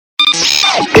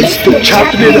It's the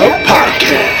Chopping It Up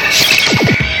Podcast.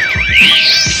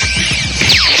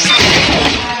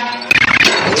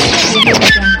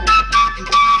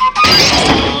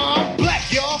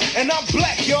 Black, y'all, and I'm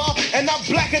black, y'all, and I'm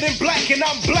blacker than black, and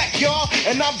I'm black, y'all,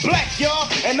 and I'm black, y'all,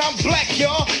 and I'm black,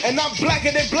 y'all, and I'm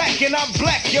blacker than black, and I'm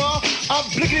black, y'all. I'm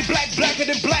blickety black, blacker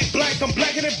than black, black, I'm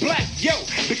blacker than black, yo,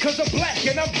 because I'm black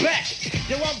and I'm back.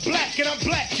 Yo, I'm black and I'm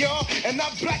black, y'all, and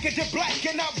I'm blacker than black,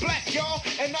 and I'm black, y'all,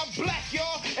 and I'm black,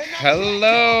 y'all, and I'm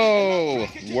Hello,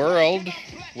 world.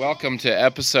 Welcome to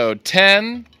episode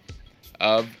 10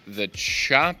 of the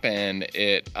Choppin'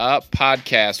 It Up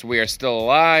podcast. We are still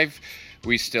alive.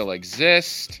 We still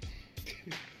exist.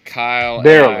 Kyle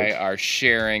Barely. and I are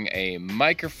sharing a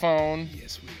microphone.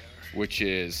 Yes, we are. Which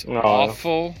is Aw.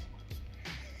 awful.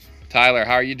 Tyler,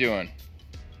 how are you doing?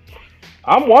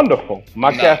 I'm wonderful.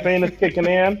 My No. caffeine is kicking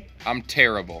in. I'm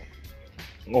terrible.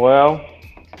 Well,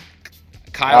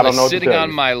 Kyle I don't is know what to sitting tell on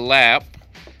you. my lap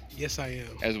Yes, I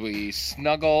am. as we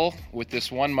snuggle with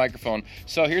this one microphone.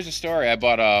 So here's the story. I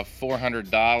bought a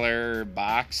 $400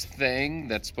 box thing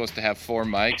that's supposed to have 4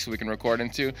 mics we can record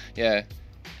into. Yeah,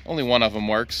 only one of them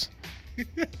works.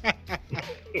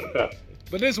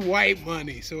 But it's white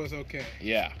money, so it's okay.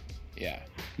 Yeah.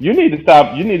 you need to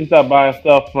stop. You need to stop buying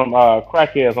stuff from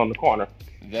crackheads on the corner.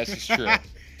 This is true.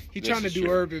 He's This trying to is do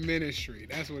true. urban ministry.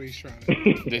 That's what he's trying to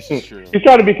do. This is true. He's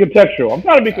trying to be contextual. I'm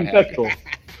trying to be I have contextual.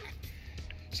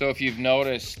 So if you've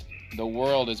noticed, the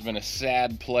world has been a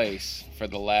sad place for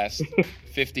the last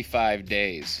 55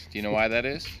 days. Do you know why that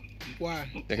is? Why?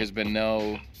 There has been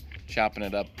no Chopping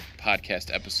It Up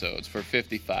podcast episodes for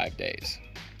 55 days.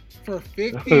 For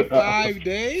 55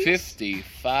 days?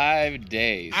 55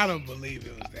 days. I don't believe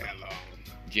it was that long.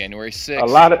 January 6th. A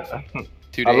lot of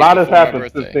 2 a days lot has before my happened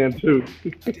since birthday. then too.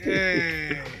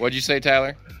 Dang. What'd you say,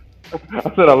 Tyler? I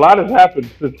said a lot has happened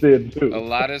since then too. A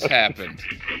lot has happened.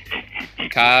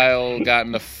 Kyle got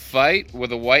in a fight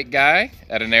with a white guy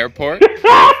at an airport.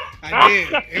 I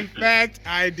did. In fact,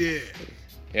 I did.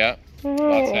 Yeah,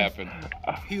 lots happened.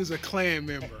 He was a Klan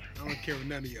member. I don't care what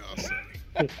none of y'all say.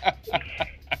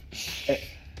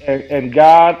 And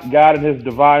God and His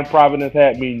divine providence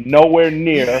had me nowhere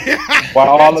near while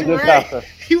all of That's this right. happened.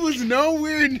 He was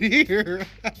nowhere near.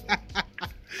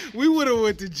 We would have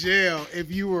went to jail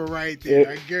if you were right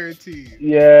there. I guarantee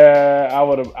you. Yeah,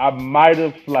 I might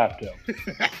have slapped him.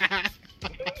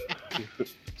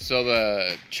 So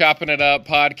the Chopping It Up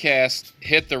podcast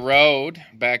hit the road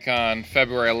back on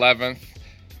February 11th.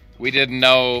 We didn't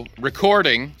know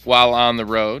recording while on the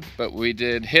road, but we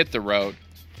did hit the road.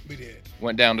 We did.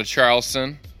 Went down to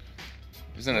Charleston.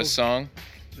 Isn't it a song?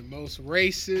 The most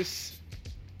racist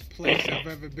place I've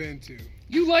ever been to.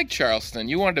 You like Charleston.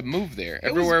 You wanted to move there.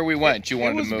 Everywhere we went, you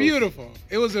wanted to move. It was beautiful.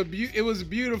 It was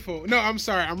beautiful. No, I'm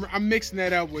sorry. I'm mixing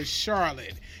that up with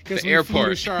Charlotte. Because The we flew to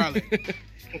airport. Charlotte.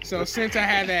 So since I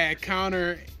had that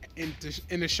encounter in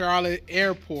the Charlotte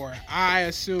airport, I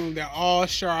assumed that all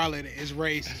Charlotte is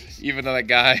racist. Even though that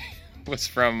guy was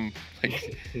from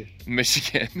like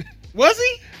Michigan. Was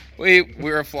he? We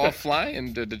were all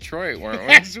flying to Detroit, weren't we?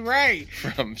 That's right.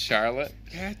 From Charlotte.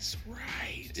 That's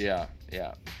right. Yeah.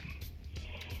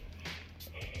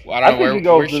 Well, I I don't know think where. he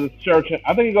goes where to the church.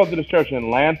 I think he goes to the church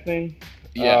in Lansing.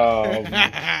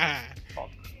 Yeah.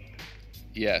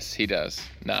 Yes, he does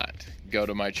not go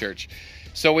to my church.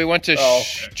 So we went to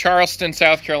Charleston,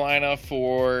 South Carolina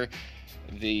for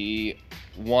the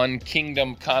One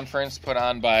Kingdom conference put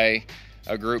on by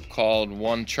a group called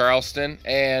One Charleston,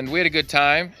 and we had a good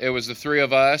time. It was the 3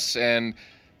 of us and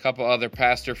a couple other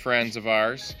pastor friends of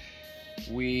ours.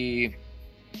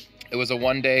 It was a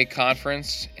 1-day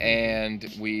conference,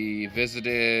 and we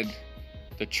visited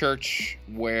the church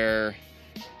where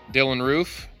Dylan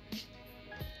Roof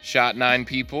shot 9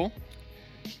 people.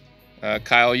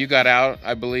 Kyle, you got out,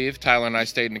 I believe. Tyler and I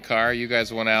stayed in the car. You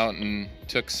guys went out and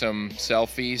took some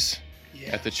selfies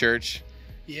at the church.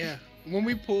 Yeah. When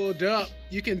we pulled up,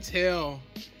 you can tell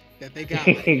that they got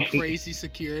like crazy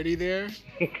security there.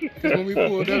 Because when we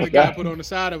pulled up, the guy put on the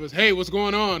side of us, "Hey, what's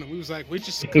going on?" And we was like, "We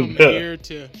just come here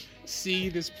to see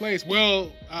this place."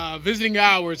 "Well, visiting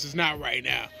hours is not right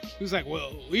now." He was like,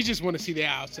 "Well, we just want to see the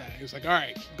outside." He was like, "All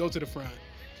right, go to the front,"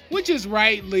 which is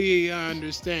rightly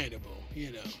understandable,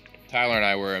 you know. Tyler and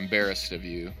I were embarrassed of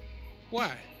you.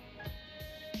 Why?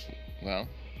 Well,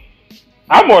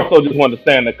 I more so just wanted to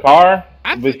stay in the car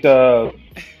because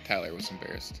Tyler was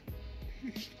embarrassed.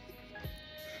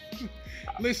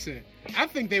 Listen, I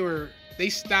think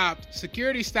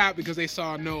security stopped because they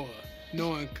saw Noah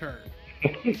and Kurt.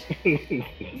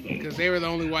 Because they were the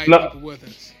only white people with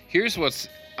us. Here's what's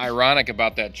ironic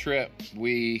about that trip.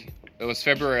 It was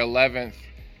February 11th,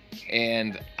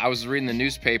 And I was reading the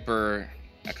newspaper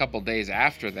a couple days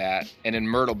after that, and in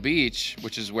Myrtle Beach,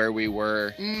 which is where we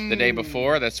were the day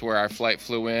before, that's where our flight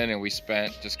flew in, and we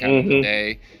spent just kind of the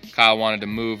day. Kyle wanted to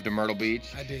move to Myrtle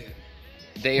Beach. I did.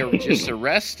 They just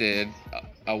arrested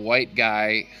a white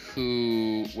guy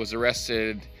who was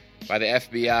arrested by the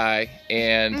FBI,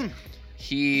 and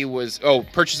he was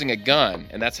purchasing a gun,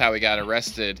 and that's how he got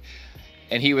arrested.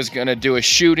 And he was going to do a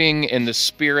shooting in the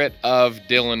spirit of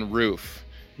Dylan Roof.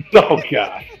 Oh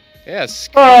God. Yes.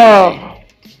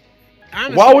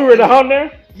 Honestly, While we were down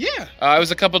there. Yeah. It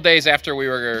was a couple days after we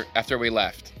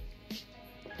left.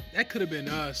 That could have been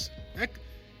us.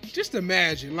 Just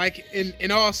imagine, like,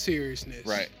 in all seriousness.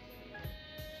 Right.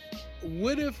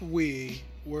 What if we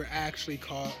were actually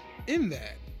caught in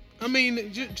that? I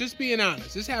mean, just being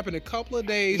honest. This happened a couple of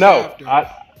days after. No,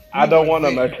 I don't want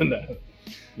to mention that.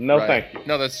 No, Right. thank you.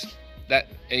 No,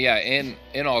 yeah,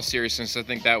 in all seriousness, I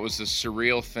think that was the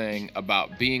surreal thing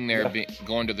about being there,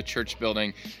 going to the church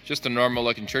building, just a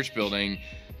normal-looking church building,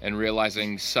 and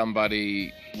realizing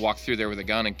somebody walked through there with a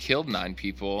gun and killed 9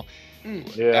 people.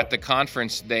 Yeah. At the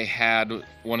conference, they had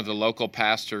one of the local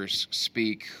pastors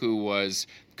speak who was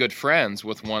good friends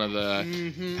with one of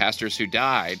the pastors who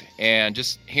died. And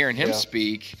just hearing him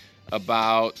speak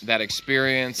about that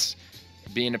experience,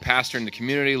 being a pastor in the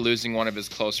community, losing one of his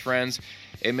close friends,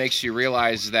 it makes you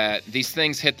realize that these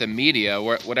things hit the media,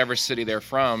 whatever city they're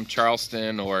from,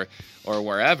 Charleston or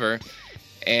wherever,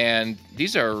 and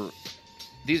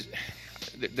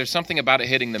there's something about it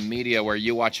hitting the media where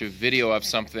you watch a video of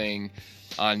something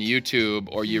on YouTube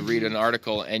or you read an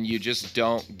article and you just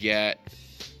don't get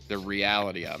the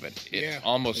reality of it. It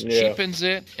almost cheapens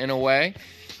it in a way,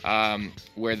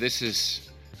 where this is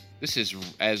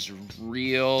as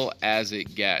real as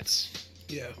it gets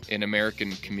in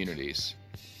American communities.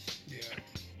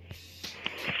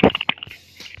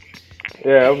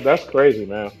 Yeah, that's crazy,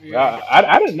 man. Yeah.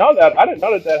 I didn't know that. I didn't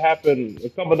know that had happened a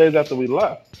couple of days after we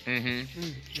left.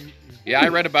 Yeah, I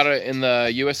read about it in the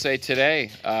USA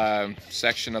Today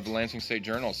section of the Lansing State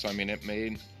Journal. So I mean, it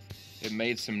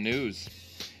made some news,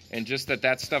 and just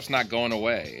that stuff's not going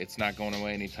away. It's not going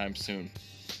away anytime soon.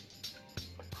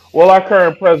 Well, our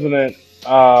current president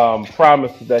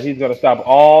promised that he's going to stop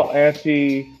all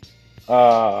anti-Semitic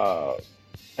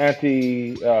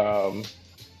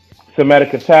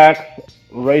attacks.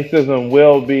 Racism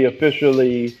will be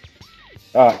officially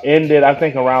ended, I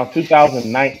think, around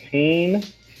 2019.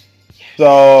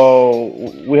 So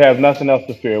we have nothing else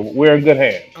to fear. We're in good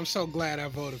hands. I'm so glad I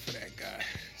voted for that guy.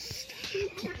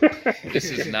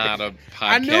 This is not a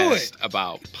I knew podcast it.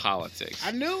 about politics.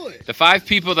 I knew it. The 5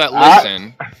 people that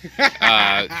listen,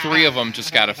 3 of them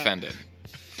just got offended.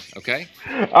 Okay?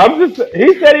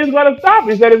 He said he was going to stop.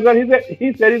 He said he's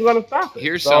going to stop it.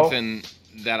 Here's something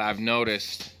that I've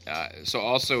noticed. So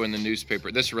also in the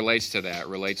newspaper, this relates to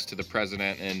the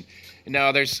president, and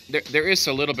now there is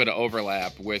a little bit of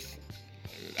overlap with,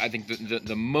 I think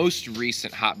the most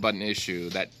recent hot button issue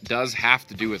that does have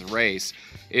to do with race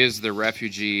is the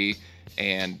refugee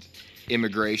and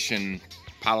immigration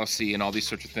policy and all these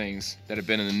sorts of things that have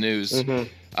been in the news.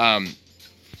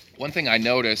 One thing I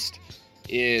noticed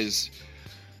is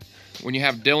when you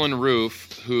have Dylan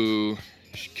Roof, who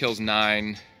kills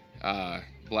 9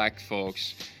 black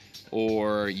folks,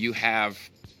 or you have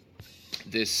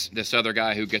this other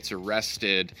guy who gets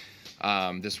arrested,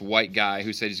 this white guy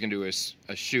who said he's going to do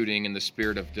a shooting in the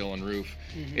spirit of Dylan Roof.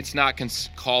 It's not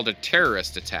called a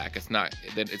terrorist attack. It's not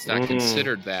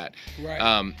considered that.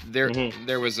 Right.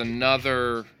 There was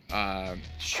another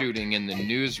shooting in the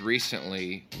news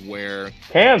recently where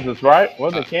Kansas, right?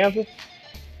 Was it Kansas?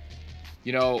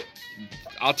 You know,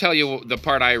 I'll tell you the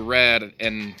part I read,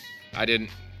 and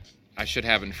I should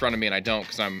have it in front of me, and I don't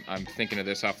because I'm thinking of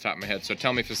this off the top of my head. So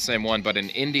tell me if it's the same one. But an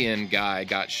Indian guy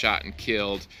got shot and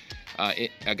killed, a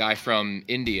guy from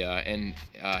India, and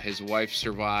his wife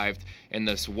survived. And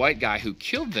this white guy who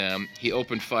killed them, he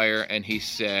opened fire and he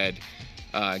said,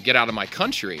 "Get out of my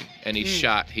country!" And he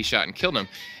shot and killed him.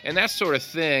 And that sort of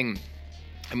thing.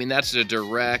 I mean, that's a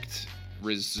direct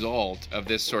result of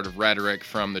this sort of rhetoric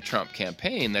from the Trump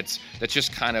campaign. That's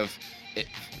just kind of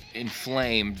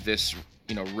inflamed this,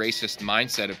 racist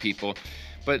mindset of people.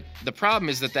 But the problem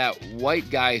is that white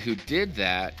guy who did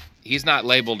that, he's not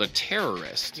labeled a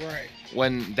terrorist. Right.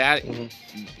 When that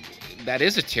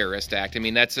is a terrorist act. I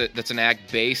mean, that's an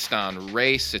act based on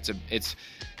race. It's an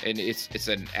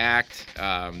act.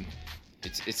 I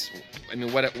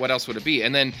mean, what else would it be?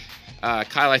 And then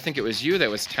Kyle, I think it was you that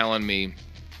was telling me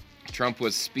Trump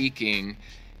was speaking,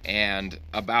 and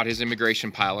about his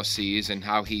immigration policies and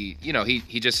how he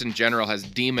just in general has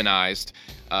demonized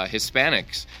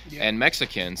Hispanics and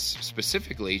Mexicans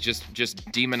specifically,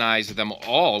 just demonized them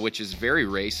all, which is very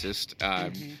racist,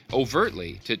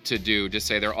 overtly to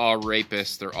say they're all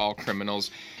rapists, they're all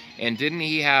criminals. And didn't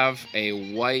he have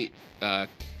a white,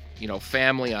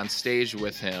 family on stage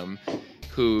with him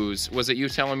was it you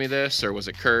telling me this, or was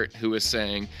it Kurt who was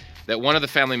saying that one of the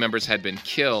family members had been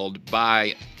killed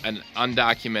by an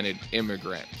undocumented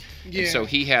immigrant? Yeah, and so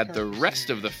he had Kurt the rest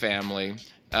of the family,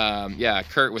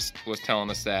 Kurt was telling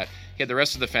us that. He had the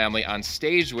rest of the family on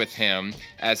stage with him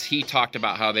as he talked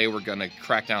about how they were going to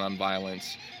crack down on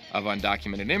violence of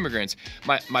undocumented immigrants.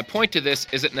 My point to this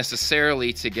isn't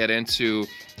necessarily to get into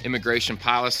immigration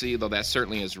policy, though that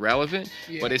certainly is relevant,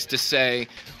 but it's to say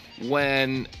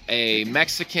when a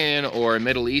Mexican or a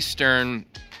Middle Eastern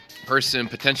person,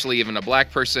 potentially even a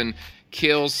black person,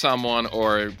 kills someone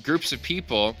or groups of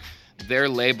people, they're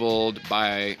labeled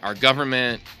by our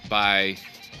government, by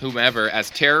whomever,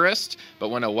 as terrorists. But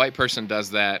when a white person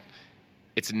does that,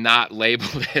 it's not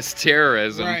labeled as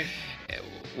terrorism. Right.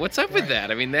 What's up with that?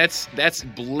 I mean, that's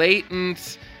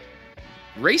blatant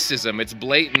racism. It's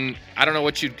blatant. I don't know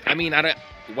what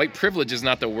white privilege is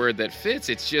not the word that fits.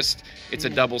 It's a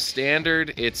double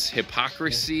standard. It's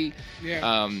hypocrisy.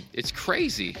 It's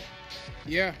crazy.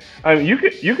 Yeah. I mean,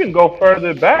 you can go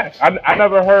further back. I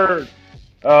never heard.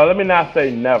 Let me not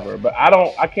say never, but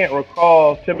I can't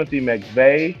recall Timothy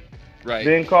McVeigh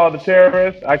being called a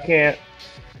terrorist. I can't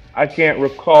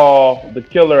recall the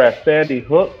killer at Sandy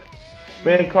Hook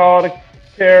being called a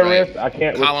terrorist. Right. I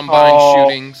can't Columbine recall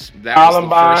shootings. That was the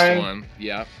first one.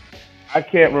 Yeah. I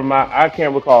can't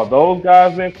recall those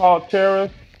guys being called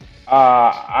terrorists.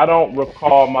 I don't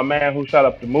recall my man who shot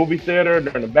up the movie theater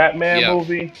during the Batman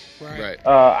movie. Right.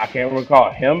 I can't recall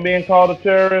him being called a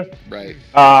terrorist. Right.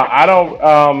 I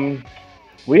don't.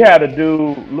 We had a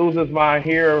dude lose his mind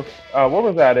here. What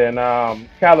was that in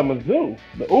Kalamazoo?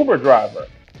 The Uber driver.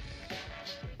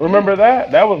 Remember that?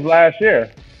 That was last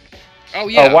year. Oh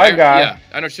yeah. A white guy. Yeah.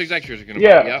 I know exactly what you're talking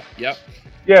about. Yep.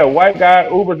 Yeah, white guy,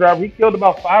 Uber driver. He killed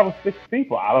about 5 or 6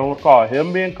 people. I don't recall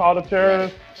him being called a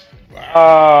terrorist.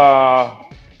 Wow.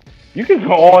 You can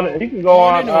go on. You can go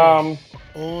on.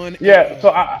 Yeah.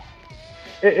 So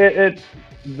it's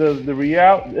the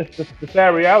reality. It's the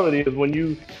sad reality is when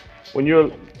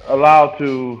you're allowed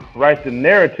to write the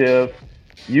narrative,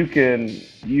 you can.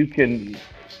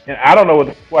 And I don't know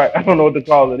what to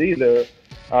call it either.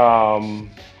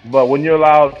 But when you're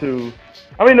allowed to,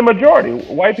 I mean, the majority,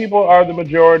 white people are the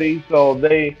majority. So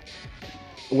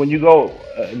when you go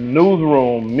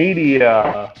newsroom,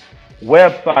 media,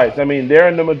 websites, I mean, they're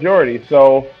in the majority.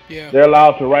 So they're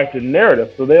allowed to write the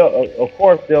narrative. So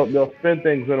they'll spin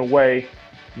things in a way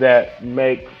that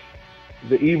makes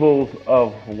the evils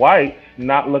of whites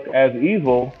not look as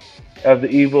evil as the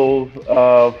evils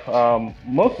of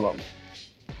Muslims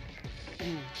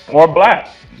or blacks.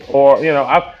 Or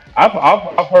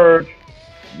I've heard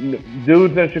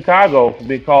dudes in Chicago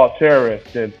be called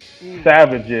terrorists and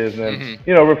savages, and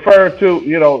refer to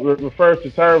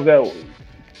terms that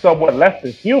somewhat less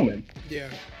than human. Yeah.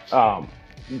 So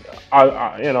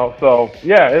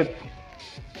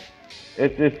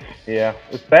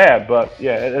it's bad, but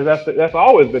that's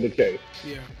always been the case.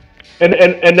 Yeah. And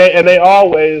they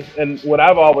always, and what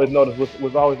I've always noticed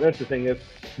was always interesting is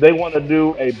they want to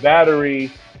do a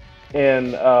battery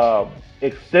in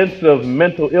extensive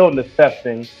mental illness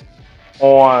testing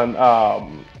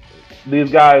on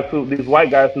these white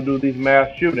guys who do these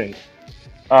mass shootings.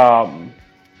 And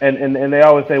they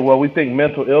always say, well, we think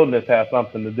mental illness has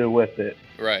something to do with it.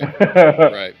 Right.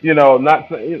 Right. Not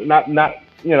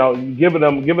giving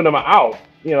them an out.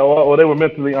 Or they were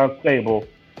mentally unstable,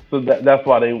 so that's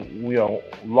why they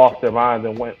lost their minds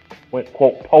and went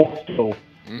quote postal.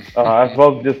 I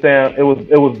suppose just saying it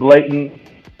was blatant.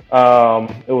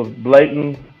 It was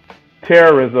blatant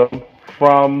terrorism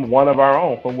from one of our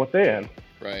own, from within.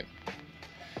 Right.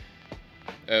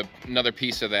 Another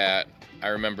piece of that I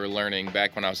remember learning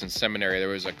back when I was in seminary. There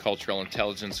was a cultural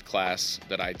intelligence class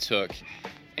that I took,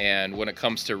 and when it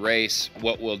comes to race,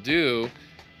 what we'll do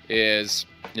is,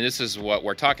 and this is what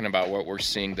we're talking about, what we're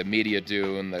seeing the media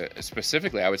do, and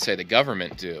specifically I would say the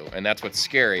government do, and that's what's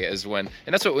scary, and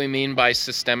that's what we mean by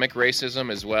systemic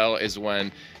racism as well, is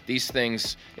when these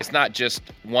things, it's not just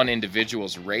one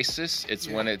individual's racist, it's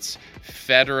when it's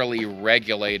federally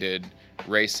regulated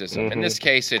racism. In this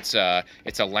case, it's a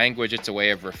language, it's a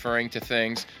way of referring to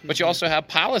things, but you also have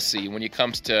policy when it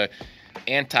comes to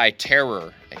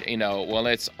anti-terror.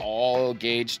 It's all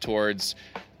gauged towards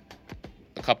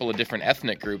a couple of different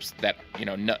ethnic groups that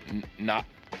not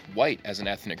white as an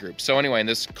ethnic group. So anyway, in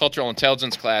this cultural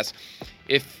intelligence class,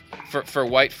 if for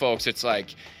white folks, it's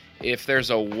like if there's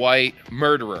a white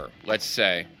murderer, let's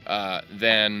say,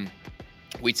 then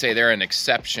we'd say they're an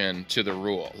exception to the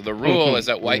rule. The rule is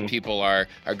that white people are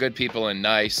good people and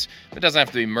nice. It doesn't have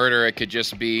to be murder. It could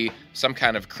just be some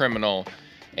kind of criminal.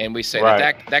 And we say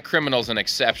that criminal's an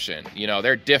exception. You know,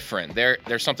 they're different.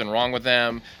 There's something wrong with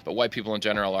them. But white people in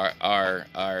general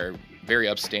are very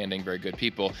upstanding, very good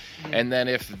people. And then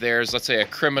if there's, let's say, a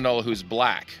criminal who's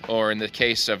black, or in the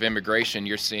case of immigration,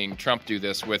 you're seeing Trump do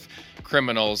this with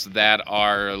criminals that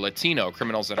are Latino,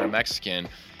 criminals that are Mexican.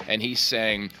 And he's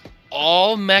saying,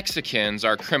 all Mexicans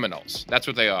are criminals. That's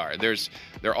what they are.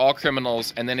 They're all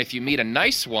criminals. And then if you meet a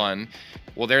nice one,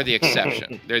 well, they're the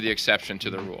exception. They're the exception to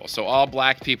the rule. So all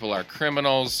black people are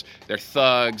criminals. They're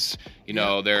thugs. You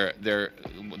know, they're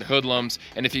hoodlums.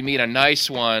 And if you meet a nice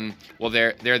one, well,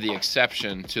 they're the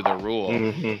exception to the rule.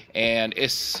 And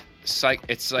it's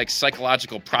like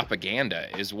psychological propaganda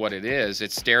is what it is.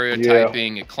 It's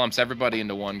stereotyping. It clumps everybody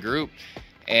into one group.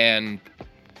 And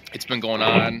it's been going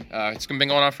on. It's been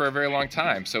going on for a very long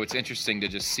time. So it's interesting to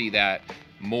just see that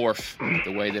morph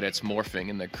the way that it's morphing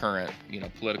in the current,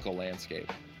 political landscape.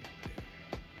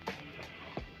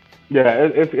 Yeah,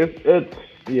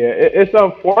 it's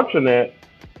unfortunate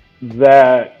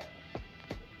that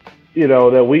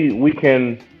that we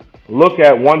can look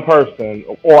at one person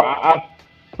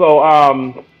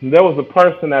there was a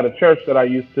person at a church that I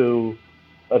used to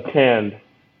attend,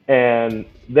 and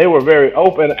they were very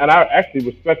open, and I actually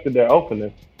respected their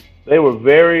openness. They were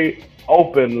very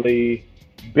openly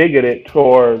bigoted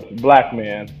towards black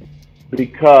men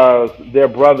because their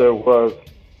brother was,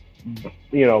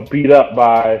 beat up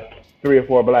by 3 or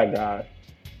 4 black guys.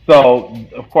 So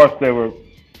of course they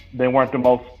weren't the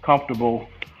most comfortable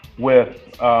with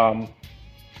a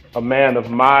man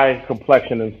of my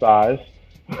complexion and size.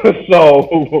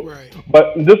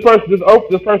 But this person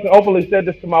openly said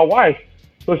this to my wife.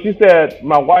 So she said,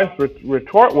 my wife's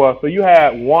retort was, so you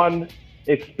had one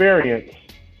experience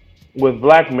with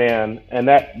black men, and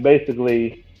that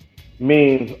basically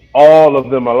means all of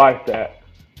them are like that.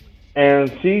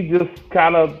 And she just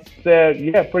kind of said,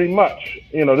 yeah, pretty much.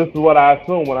 This is what I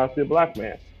assume when I see a black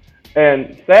man.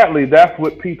 And sadly, that's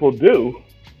what people do.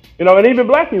 And even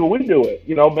black people, we do it.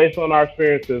 Based on our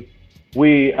experiences,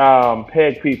 we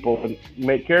peg people and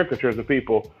make caricatures of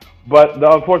people. But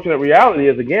the unfortunate reality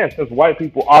is, again, since white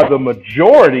people are the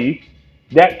majority,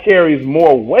 that carries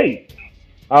more weight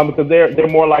because they're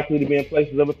more likely to be in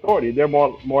places of authority. They're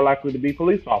more likely to be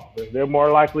police officers. They're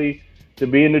more likely to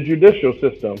be in the judicial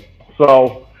system.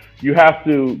 So you have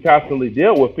to constantly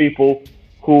deal with people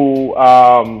who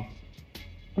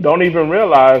don't even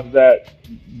realize that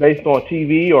based on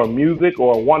TV or music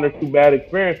or 1 or 2 bad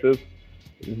experiences,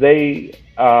 they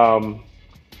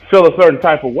feel a certain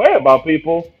type of way about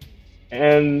people.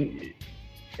 And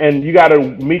you got to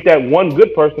meet that one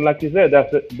good person, like you said.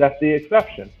 That's the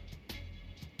exception.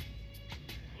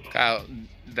 Kyle,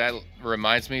 that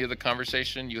reminds me of the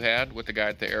conversation you had with the guy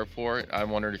at the airport. I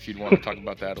wondered if you'd want to talk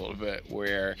about that a little bit.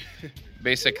 Where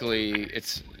basically,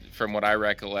 it's from what I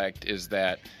recollect is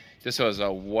that this was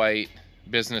a white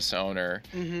business owner,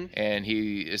 and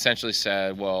he essentially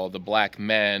said, "Well, the black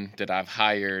men that I've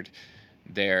hired,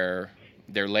 they're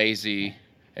lazy,"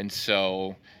 and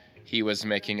so he was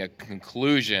making a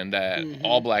conclusion that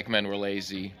all black men were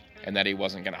lazy and that he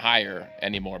wasn't going to hire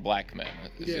any more black men.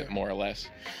 Is it more or less?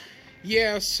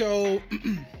 Yeah, so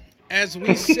as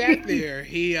we sat there,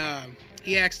 he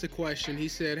asked the question. He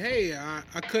said, hey,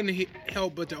 I couldn't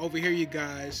help but to overhear you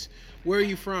guys. Where are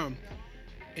you from?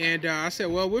 And I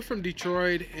said, well, we're from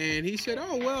Detroit. And he said,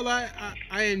 oh, well,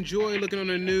 I enjoy looking on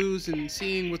the news and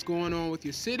seeing what's going on with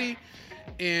your city.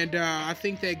 And I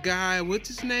think that guy, what's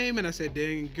his name? And I said,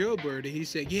 Dan Gilbert. And he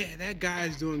said, yeah, that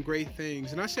guy's doing great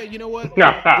things. And I said, you know what?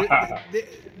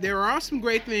 There are some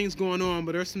great things going on,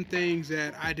 but there's some things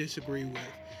that I disagree with.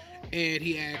 And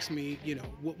he asked me,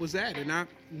 what was that? And I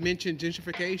mentioned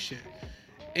gentrification.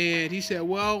 And he said,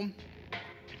 well,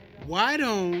 why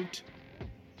don't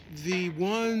the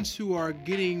ones who are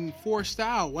getting forced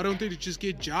out, why don't they just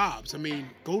get jobs? I mean,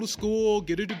 go to school,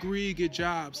 get a degree, get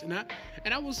jobs.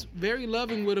 And I was very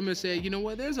loving with him and said, you know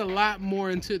what, there's a lot more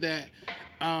into that.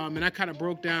 And I kind of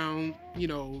broke down,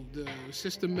 the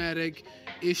systematic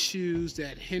issues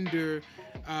that hinder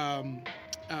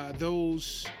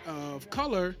those of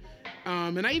color.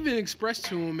 And I even expressed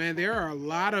to him, man, there are a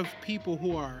lot of people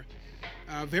who are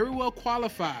very well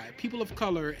qualified, people of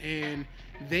color, and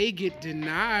they get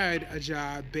denied a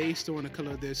job based on the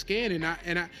color of their skin,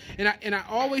 and I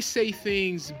always say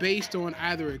things based on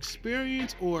either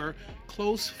experience or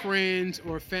close friends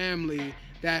or family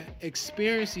that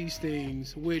experience these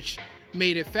things, which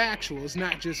made it factual. It's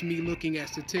not just me looking at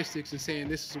statistics and saying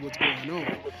this is what's going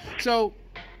on. So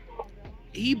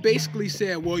he basically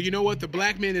said, well, you know what, the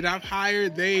black men that I've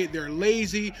hired, they're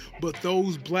lazy, but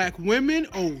those black women,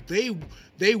 oh,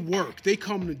 they work. They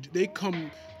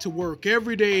come to work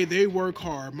every day. They work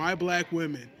hard. My black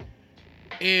women.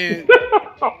 And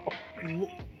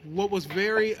what was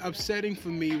very upsetting for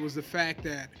me was the fact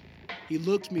that he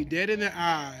looked me dead in the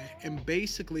eye and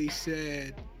basically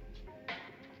said,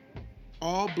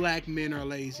 all black men are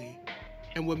lazy.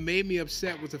 And what made me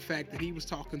upset was the fact that he was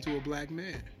talking to a black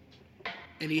man.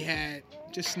 And he had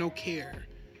just no care.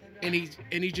 And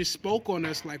he just spoke on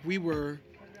us like we were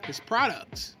his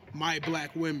products, my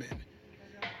black women.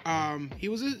 He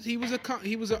was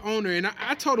an owner, and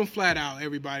I told him flat out,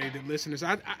 everybody, the listeners,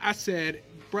 I said,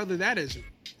 brother, that is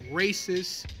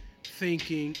racist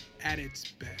thinking at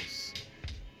its best.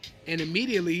 And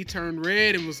immediately he turned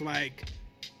red and was like,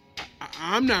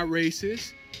 I'm not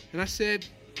racist. And I said,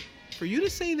 for you to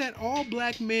say that all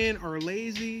black men are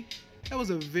lazy, that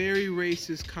was a very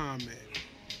racist comment.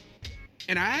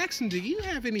 And I asked him, do you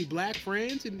have any black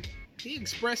friends? And he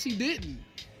expressed he didn't.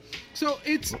 So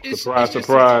it's surprise.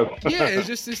 Yeah, it's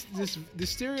just this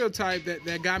stereotype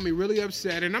that got me really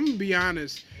upset. And I'm gonna be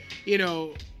honest, you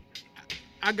know,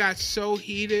 I got so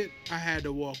heated I had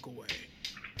to walk away,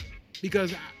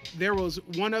 because there was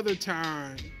one other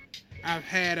time I've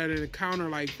had an encounter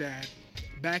like that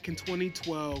back in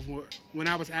 2012 when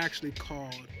I was actually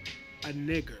called a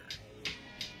nigger.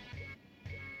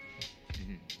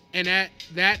 And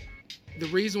that the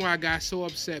reason why I got so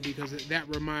upset, because that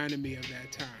reminded me of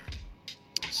that time.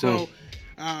 So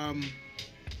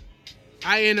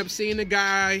I ended up seeing the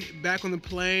guy back on the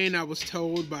plane. I was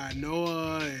told by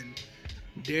Noah and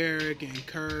Derek and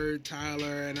Kurt,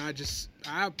 Tyler, and I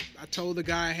told the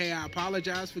guy, hey, I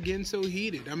apologize for getting so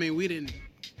heated. I mean, we didn't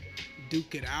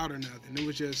duke it out or nothing. It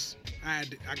was just I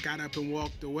got up and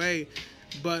walked away.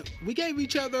 But we gave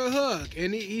each other a hug,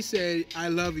 and he said, I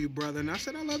love you, brother. And I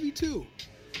said, I love you too.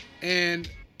 And,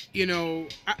 you know,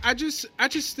 I just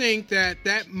think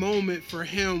that moment for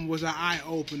him was an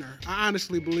eye-opener. I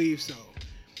honestly believe so.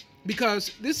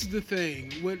 Because this is the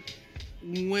thing.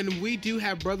 When we do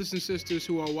have brothers and sisters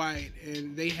who are white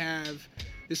and they have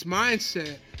this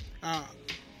mindset,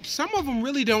 some of them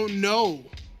really don't know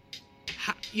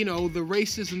how, you know, the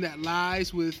racism that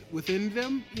lies within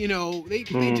them. You know, they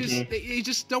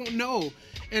just don't know.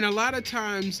 And a lot of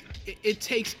times it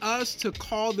takes us to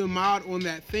call them out on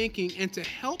that thinking and to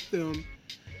help them.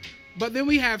 But then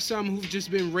we have some who've just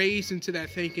been raised into that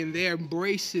thinking. They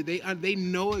embrace it. They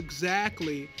know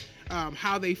exactly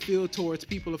how they feel towards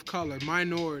people of color,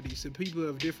 minorities, and people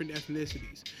of different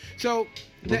ethnicities. So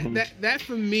that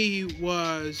for me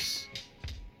was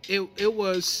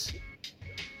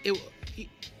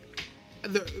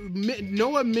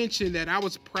Noah mentioned that I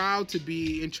was proud to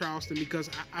be in Charleston because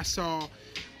I saw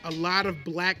a lot of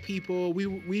black people.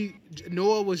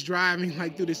 Noah was driving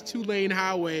like through this 2-lane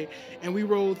highway, and we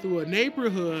rode through a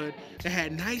neighborhood that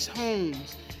had nice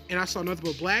homes, and I saw nothing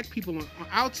but black people on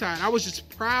outside. I was just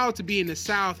proud to be in the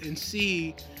South and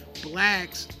see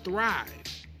blacks thrive,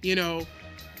 you know.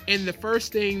 And the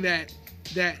first thing that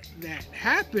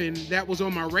happened that was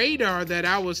on my radar that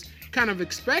I was kind of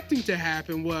expecting to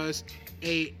happen was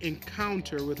a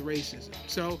encounter with racism.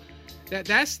 So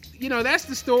that's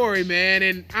the story, man.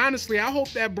 And honestly, I hope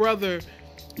that brother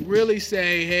really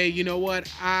say, hey, you know what,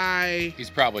 he's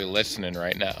probably listening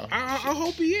right now. I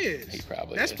hope he is. He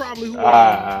probably that's is. Probably who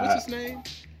what's his name?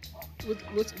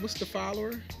 What's the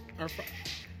follower?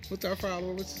 What's our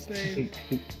follower? What's his name?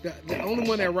 The only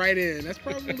one that write in. That's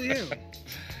probably him.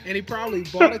 And he probably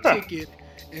bought a ticket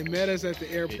and met us at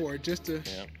the airport just to I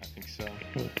think so.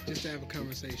 Just to have a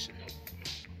conversation.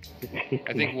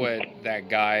 I think what that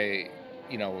guy,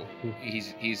 you know,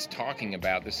 he's talking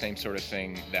about the same sort of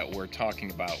thing that we're talking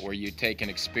about, where you take an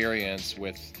experience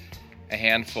with a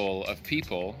handful of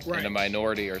people in a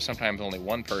minority, or sometimes only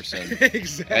one person,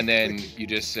 exactly. And then you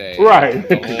just say, right,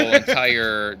 the whole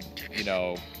entire, you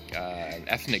know,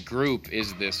 ethnic group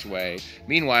is this way.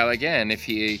 Meanwhile, again, if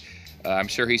I'm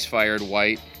sure he's fired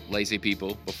white lazy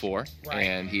people before,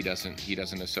 and he doesn't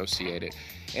associate it.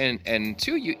 And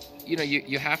two,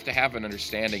 you have to have an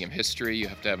understanding of history. You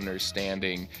have to have an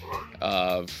understanding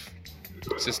of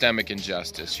systemic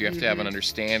injustice. You have to have an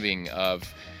understanding of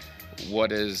what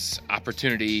does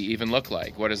opportunity even look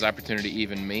like? What does opportunity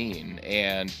even mean?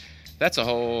 And that's a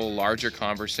whole larger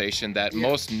conversation that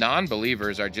most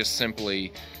non-believers are just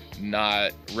simply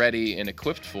not ready and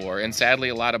equipped for, and sadly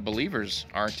a lot of believers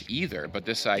aren't either. But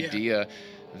this idea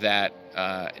that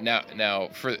now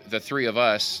for the three of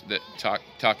us that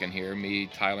talking here, me,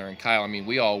 Tyler, and Kyle, I mean,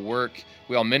 we all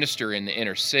minister in the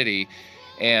inner city,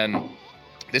 and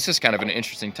this is kind of an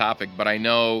interesting topic, but I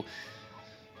know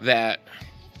that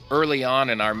early on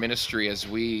in our ministry, as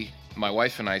my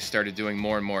wife and I started doing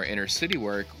more and more inner city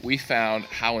work, we found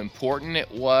how important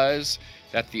it was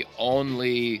that the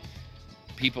only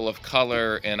people of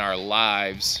color in our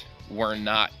lives were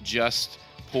not just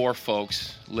poor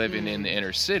folks living in the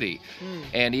inner city.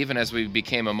 And even as we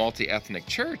became a multi-ethnic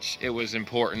church, it was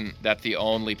important that the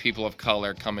only people of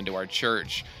color coming to our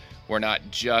church were not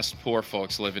just poor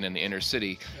folks living in the inner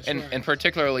city. And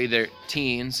particularly their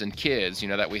teens and kids,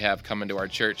 that we have coming to our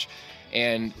church.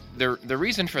 And the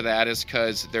reason for that is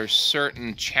because there's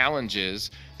certain challenges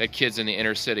that kids in the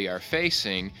inner city are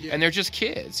facing, and they're just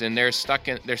kids, and they're stuck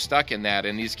in that.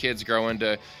 And these kids grow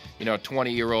into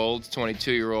 20-year-olds,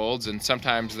 22-year-olds, and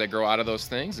sometimes they grow out of those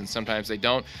things, and sometimes they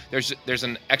don't. There's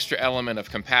an extra element of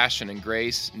compassion and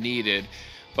grace needed.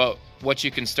 But what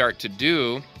you can start to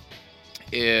do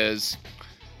is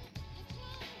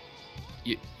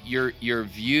your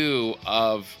view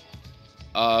of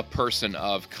a person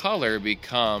of color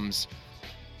becomes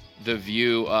the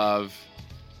view of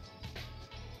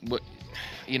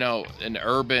an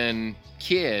urban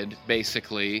kid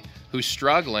basically who's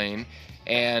struggling,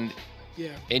 and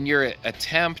in your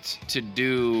attempt to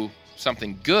do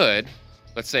something good,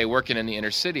 let's say working in the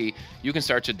inner city, you can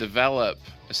start to develop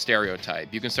a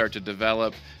stereotype. You can start to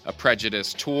develop a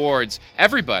prejudice towards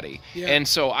everybody. And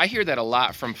so I hear that a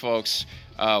lot from folks,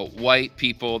 white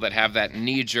people that have that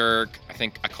knee-jerk, I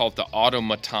think I call it the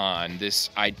automaton,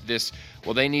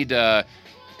 they need to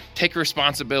take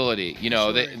responsibility.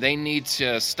 They need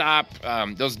to stop,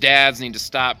 those dads need to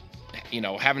stop,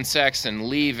 having sex and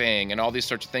leaving and all these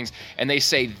sorts of things. And they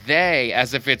say they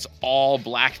as if it's all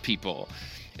black people.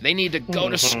 They need to go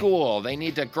to school. They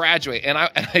need to graduate. And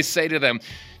I say to them,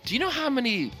 do you know how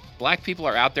many black people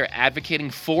are out there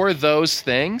advocating for those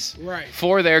things,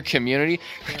 for their community?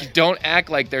 Don't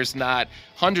act like there's not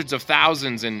hundreds of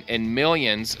thousands and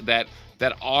millions that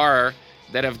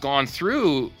have gone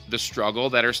through the struggle,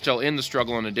 that are still in the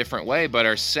struggle in a different way, but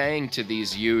are saying to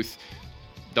these youth,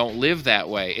 don't live that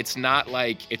way. It's not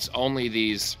like it's only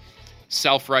these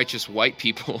self-righteous white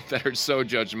people that are so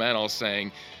judgmental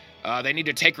saying they need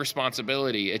to take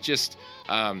responsibility. It just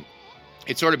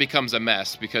it sort of becomes a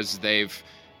mess because there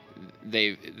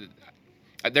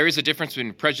is a difference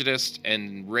between prejudice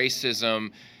and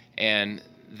racism, and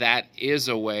that is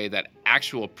a way that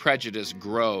actual prejudice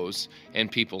grows in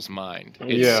people's mind.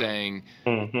 It's saying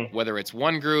whether it's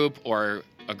one group or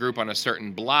a group on a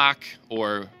certain block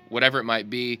or whatever it might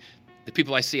be, the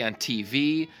people I see on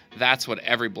TV, that's what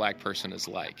every black person is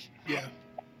like. Yeah.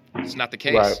 It's not the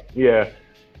case. Right. Yeah.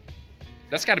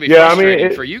 That's got to be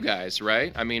frustrating for you guys,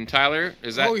 right? I mean, Tyler,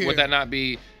 would that not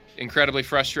be incredibly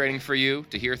frustrating for you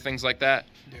to hear things like that?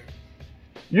 Yeah.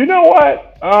 You know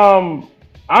what?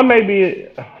 I may be,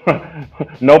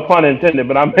 no pun intended,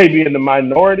 but I may be in the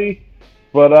minority.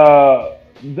 But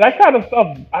that kind of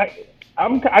stuff,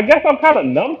 I guess I'm kind of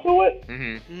numb to it.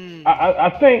 Mm-hmm. I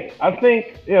think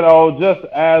just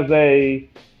as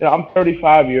I'm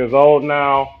 35 years old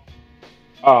now.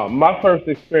 My first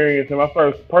experience and my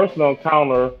first personal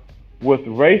encounter with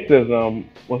racism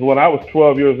was when I was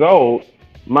 12 years old.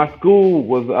 My school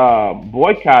was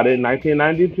boycotted in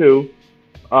 1992.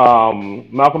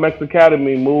 Malcolm X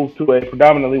Academy moved to a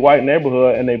predominantly white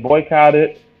neighborhood, and they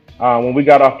boycotted. When we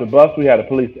got off the bus, we had a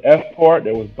police escort.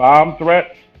 There was bomb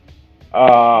threats.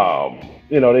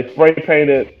 They spray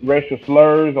painted racial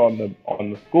slurs on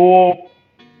the school.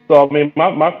 So I mean,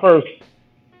 my first.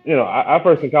 I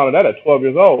first encountered that at 12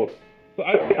 years old. So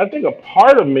I think a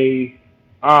part of me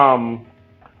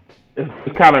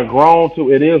is kind of grown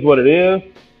to it is what it is.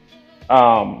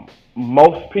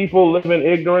 Most people live in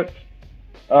ignorance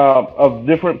of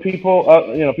different people,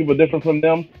 people different from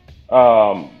them.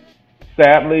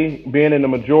 Sadly, being in the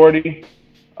majority,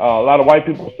 a lot of white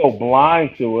people are so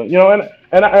blind to it.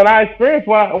 And I experience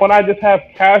when I just have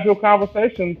casual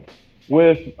conversations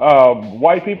with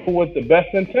white people with the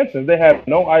best intentions. They have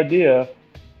no idea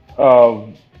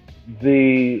of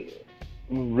the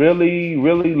really,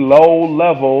 really low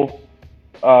level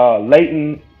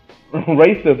latent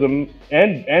racism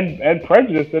and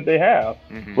prejudice that they have.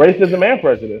 Mm-hmm. Racism and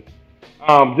prejudice.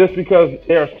 Just because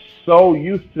they're so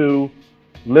used to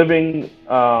living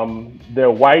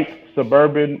their white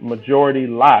suburban majority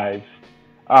lives.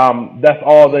 That's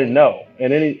all they know.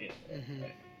 And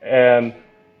And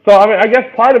so, I mean, I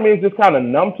guess part of me is just kind of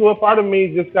numb to it. Part of me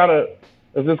is just kind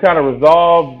of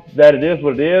resolved that it is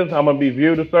what it is. I'm gonna be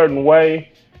viewed a certain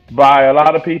way by a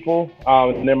lot of people,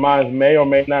 and their minds may or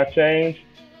may not change.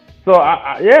 So,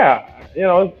 I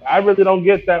really don't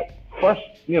get that first,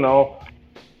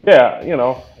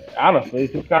 honestly,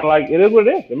 it's just kind of like it is what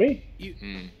it is to me.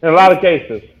 In a lot of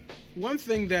cases. One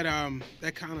thing that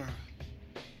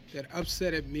that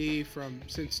upset me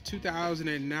since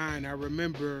 2009, I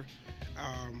remember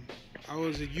I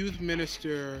was a youth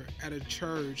minister at a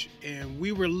church, and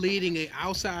we were leading a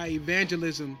outside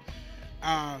evangelism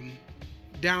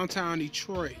downtown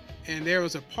Detroit, and there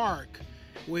was a park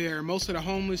where most of the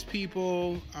homeless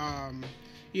people,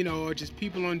 or just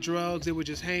people on drugs, they would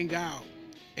just hang out.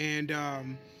 And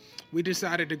we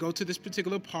decided to go to this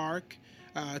particular park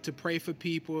to pray for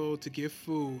people, to give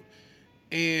food.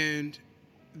 And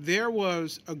there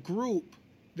was a group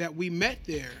that we met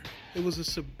there. It was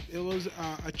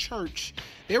a church.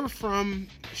 They were from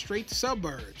straight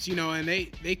suburbs, and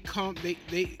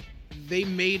they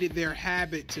made it their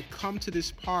habit to come to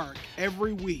this park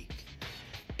every week,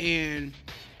 and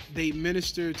they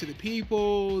ministered to the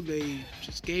people. They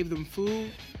just gave them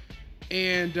food,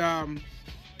 and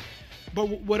but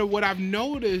what I've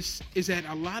noticed is that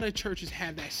a lot of churches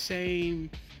have that same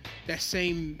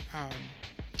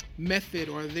method,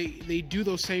 or they do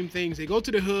those same things. They go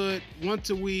to the hood once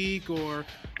a week or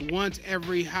once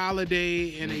every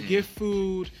holiday, and they give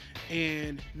food,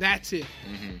 and that's it.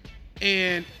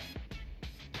 And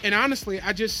honestly,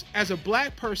 I just, as a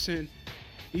black person,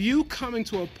 you coming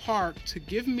to a park to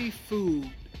give me food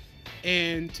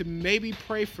and to maybe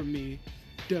pray for me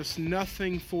does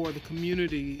nothing for the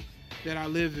community that I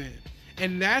live in.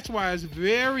 And that's why it's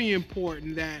very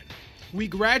important that we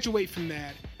graduate from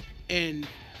that and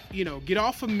get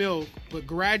off of milk, but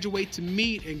graduate to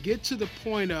meat and get to the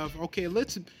point of, okay,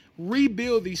 let's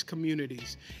rebuild these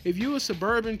communities. If you're a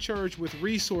suburban church with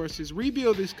resources,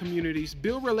 rebuild these communities,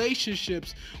 build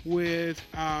relationships with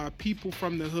people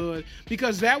from the hood,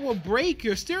 because that will break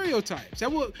your stereotypes.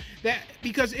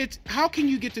 Because it's, how can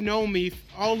you get to know me if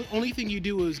only thing you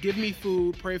do is give me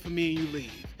food, pray for me, and you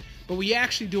leave? But we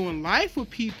actually doing life with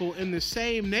people in the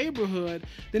same neighborhood,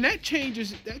 then that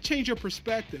changes your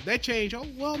perspective. That change,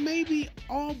 maybe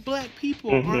all black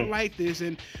people aren't like this.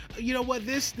 And you know what,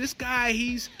 this guy,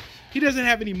 he doesn't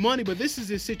have any money, but this is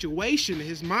his situation.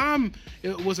 His mom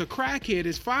was a crackhead.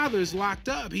 His father is locked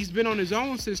up. He's been on his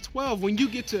own since 12. When you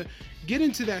get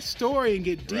into that story and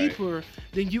get deeper,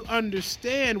 then you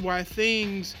understand why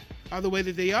things are the way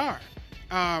that they are.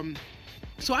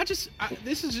 So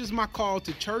this is just my call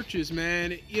to churches,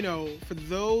 man. For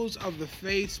those of the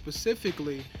faith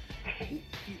specifically,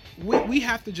 we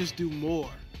have to just do more.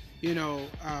 And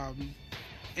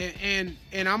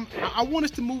I want us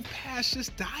to move past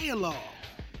just dialogue.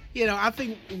 I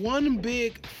think one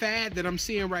big fad that I'm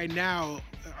seeing right now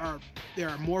there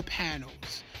are more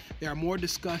panels, there are more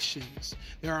discussions,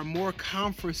 there are more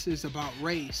conferences about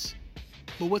race.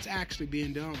 But what's actually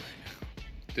being done right now?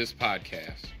 This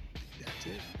podcast. That's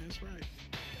it.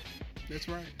 That's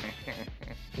right.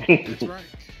 That's right.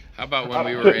 How about when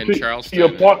we were in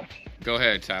Charleston? Go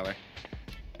ahead, Tyler.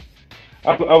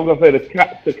 I was going to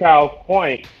say, to Kyle's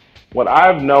point, what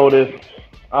I've noticed,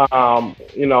 and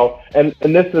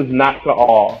this is not to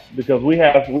all, because we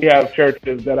have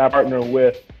churches that I partner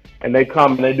with, and they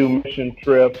come and they do mission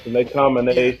trips, and they come and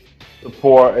they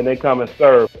support, and they come and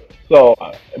serve. So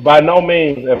by no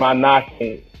means am I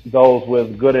knocking those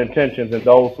with good intentions and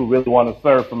those who really want to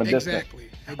serve from a distance.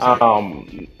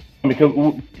 Exactly.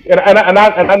 Because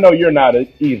I know you're not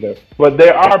either, but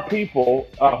there are people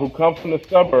who come from the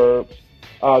suburbs,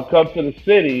 come to the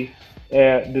city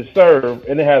and to serve,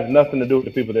 and it has nothing to do with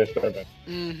the people they're serving.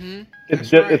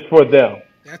 It's for them.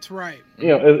 That's right.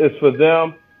 It's for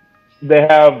them. They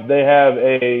have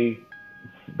a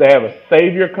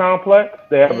savior complex.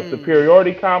 They have a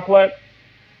superiority complex,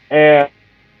 and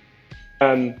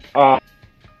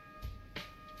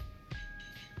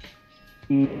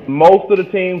most of the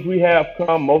teams we have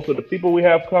come, most of the people we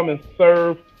have come and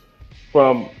serve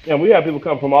we have people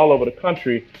come from all over the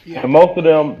country, and most of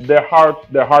them, their hearts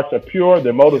are pure,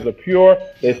 their motives are pure,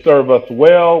 they serve us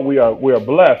well, we are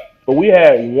blessed. But we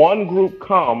had one group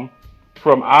come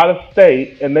from out of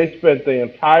state, and they spent the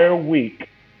entire week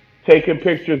taking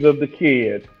pictures of the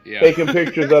kids, taking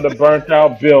pictures of the burnt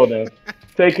out buildings,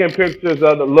 taking pictures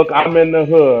of I'm in the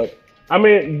hood. I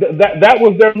mean, that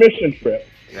was their mission trip.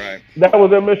 Right. That was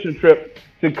their mission trip,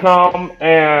 to come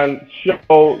and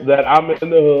show that I'm in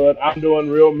the hood, I'm doing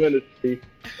real ministry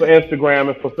for Instagram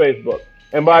and for Facebook.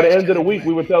 And by the end of the week,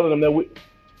 we were telling them that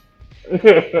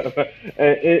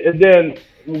and then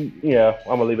yeah,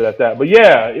 I'm gonna leave it at that. But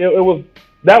yeah, it was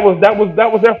that was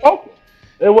their focus.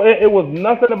 It was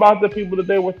nothing about the people that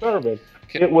they were serving.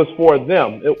 It was for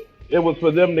them. It was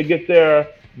for them to get their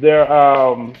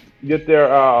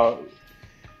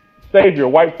savior,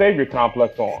 white savior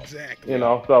complex on. Exactly. You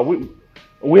know, so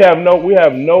we have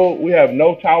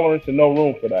no tolerance and no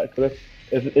room for that because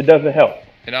it doesn't help.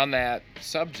 And on that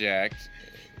subject,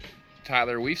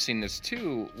 Tyler, we've seen this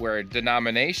too, where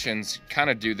denominations kind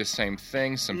of do the same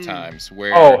thing sometimes.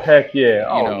 Where heck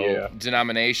yeah, yeah.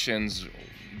 Denominations,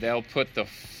 they'll put the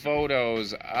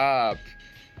photos up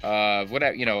of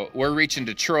whatever, we're reaching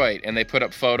Detroit, and they put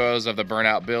up photos of the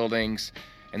burnout buildings,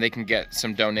 and they can get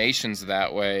some donations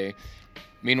that way.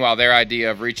 Meanwhile, their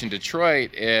idea of reaching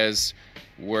Detroit is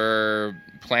we're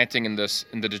planting in the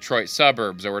Detroit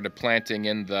suburbs, or we're planting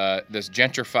in this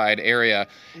gentrified area,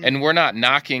 and we're not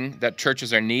knocking that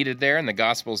churches are needed there and the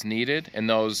gospel's needed in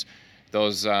those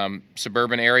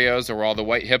suburban areas where all the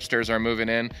white hipsters are moving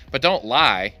in. But don't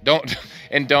lie, don't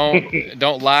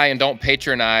lie, and don't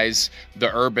patronize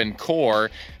the urban core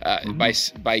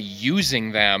by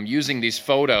using these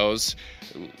photos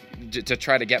to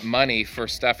try to get money for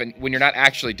stuff, and when you're not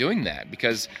actually doing that,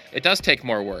 because it does take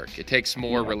more work. It takes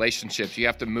more relationships. You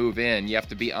have to move in. You have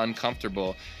to be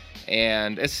uncomfortable,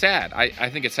 and it's sad. I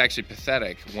think it's actually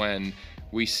pathetic when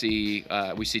we see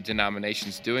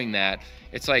denominations doing that.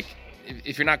 It's like,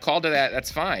 if you're not called to that,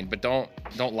 that's fine, but don't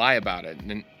lie about it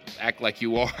and act like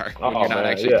you are when you're not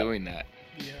actually doing that.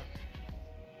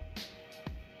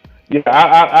 Yeah,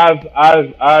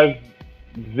 I've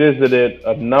visited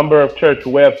a number of church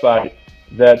websites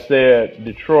that said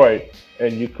Detroit,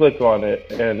 and you click on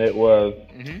it, and it was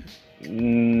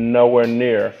nowhere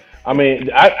near. I mean,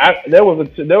 there was a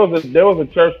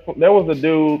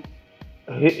dude.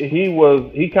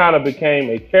 He kind of became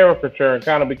a caricature and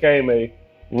kind of became a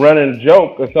running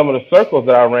joke in some of the circles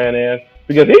that I ran in,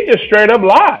 because he just straight up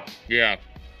lied. Yeah,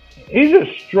 he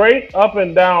just straight up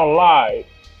and down lied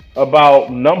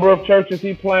about number of churches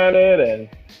he planted, and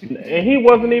he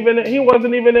wasn't even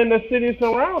in the city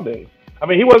surroundings. I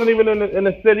mean, he wasn't even in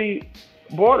the city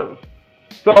borders.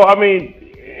 So I mean,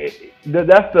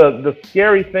 that's the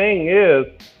scary thing is,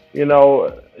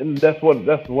 and that's one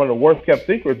of the worst kept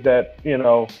secrets, that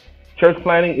church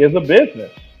planting is a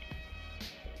business.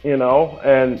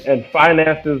 And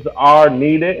finances are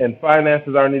needed, and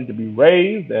finances are needed to be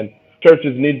raised, and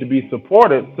churches need to be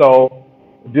supported. So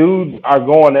dudes are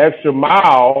going the extra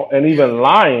mile and even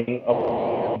lying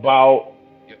about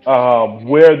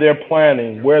where they're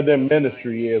planning, where their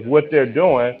ministry is, what they're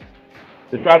doing,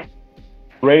 to try to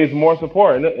raise more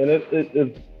support. And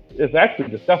it's actually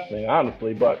disgusting,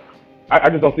 honestly. But I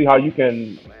just don't see how you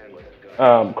can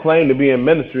claim to be in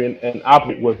ministry and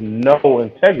operate with no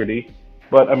integrity.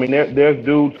 But I mean, there's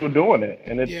dudes who are doing it,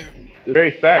 and it's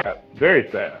very sad.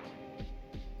 Very sad.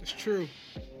 It's true.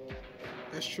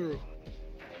 That's true.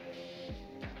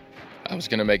 I was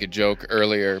going to make a joke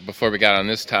earlier before we got on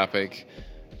this topic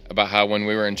about how when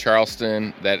we were in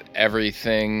Charleston that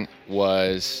everything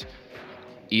was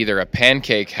either a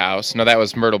pancake house. No, that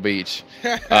was Myrtle Beach.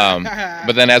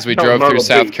 But then as we drove through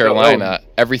South Carolina,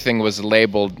 everything was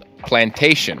labeled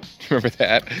plantation. Remember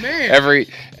that? Man.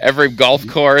 Every golf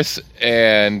course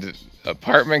and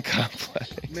apartment complex.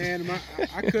 Man,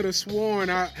 I could have sworn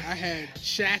I had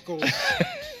shackles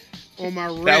on my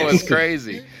wrist. That was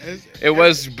crazy. It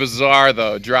was bizarre,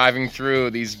 though, driving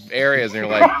through these areas, and you're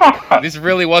like, this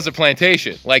really was a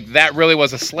plantation. Like, that really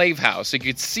was a slave house. You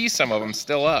could see some of them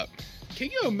still up. Can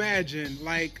you imagine,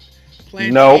 like,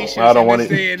 plantations in this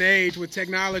day and age with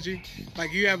technology?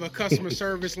 Like, you have a customer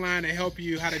service line to help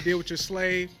you how to deal with your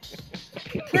slave.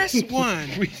 Press 1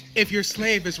 if your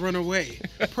slave has run away.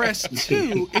 Press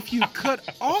 2 if you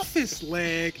cut off his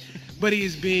leg, but he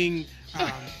is being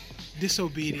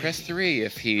disobedient. Press 3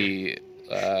 if he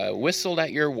whistled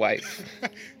at your wife.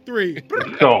 3.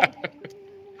 Oh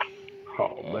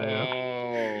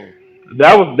man.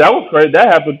 That was crazy. That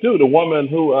happened too. The woman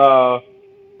who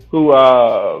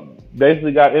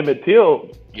basically got Emmett Till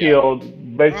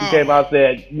killed basically came out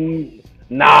and said,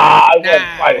 "Nah, it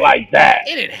wasn't quite like that."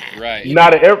 It didn't happen. Right.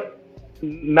 Not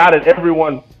that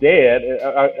everyone's dead.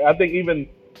 I think even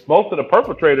most of the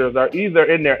perpetrators are either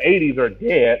in their 80s or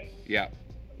dead. Yeah.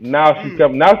 Now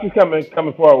she's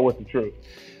coming forward with the truth.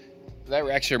 That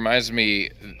actually reminds me,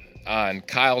 on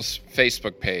Kyle's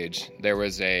Facebook page, there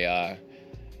was a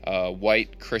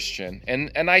white Christian.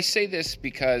 And I say this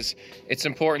because it's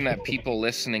important that people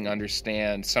listening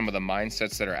understand some of the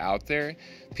mindsets that are out there.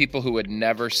 People who would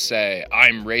never say,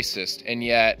 I'm racist, and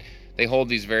yet they hold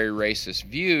these very racist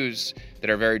views that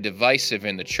are very divisive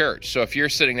in the church. So if you're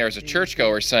sitting there as a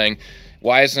churchgoer saying,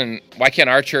 why can't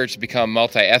our church become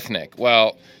multi-ethnic?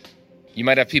 Well, you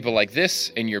might have people like this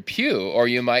in your pew, or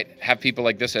you might have people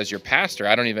like this as your pastor.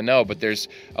 I don't even know, but there's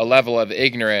a level of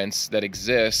ignorance that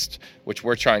exists, which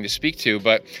we're trying to speak to.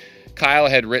 But Kyle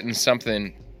had written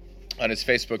something on his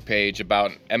Facebook page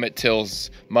about Emmett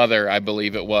Till's mother, I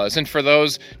believe it was. And for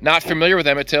those not familiar with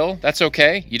Emmett Till, that's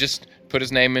okay. You just put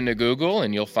his name into Google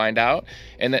and you'll find out.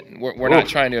 And that we're not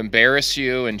trying to embarrass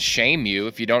you and shame you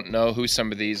if you don't know who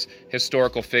some of these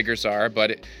historical figures are.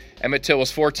 But Emmett Till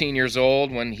was 14 years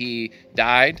old when he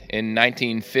died in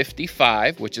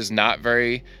 1955, which is not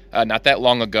that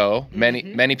long ago.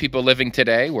 Mm-hmm. Many people living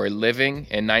today were living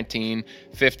in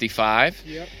 1955.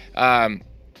 Yep.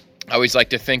 I always like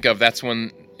to think of that's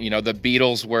when the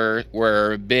Beatles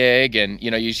were big, and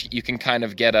you can kind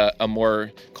of get a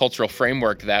more cultural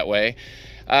framework that way.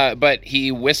 But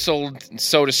he whistled,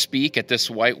 so to speak, at this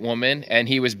white woman, and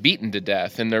he was beaten to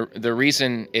death. And the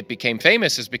reason it became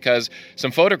famous is because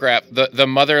some photograph, the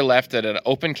mother left at an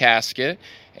open casket,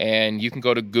 and you can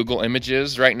go to Google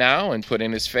Images right now and put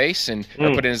in his face or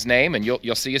put in his name, and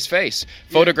you'll see his face.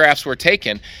 Photographs were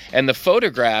taken, and the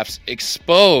photographs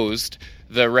exposed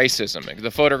the racism. The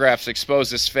photographs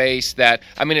expose his face that,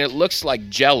 it looks like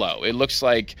Jell-O. It looks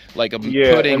like a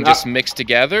pudding just mixed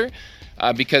together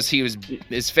because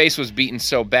his face was beaten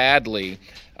so badly.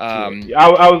 I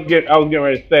was getting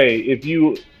ready to say, if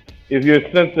you're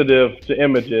sensitive to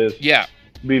images,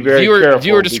 be very careful.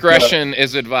 Viewer discretion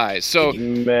is advised. So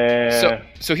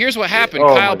here's what happened.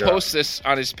 Kyle posts this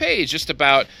on his page just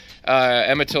about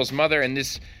Emmett Till's mother and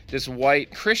this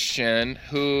white Christian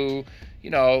who,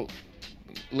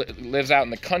 lives out in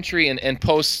the country and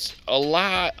posts a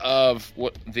lot of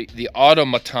what the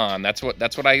automaton. That's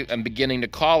what I am beginning to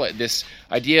call it. This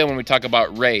idea when we talk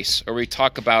about race, or we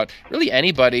talk about really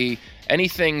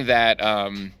anything that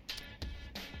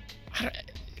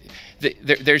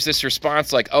there's this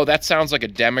response like, oh, that sounds like a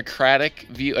Democrat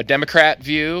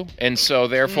view, and so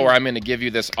therefore I'm going to give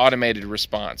you this automated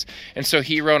response. And so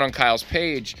he wrote on Kyle's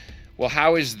page, well,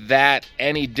 how is that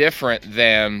any different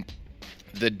than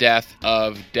the death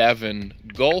of Devin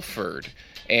Goldford?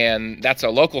 And that's a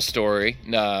local story.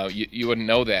 No, you wouldn't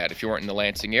know that if you weren't in the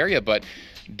Lansing area, but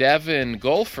Devin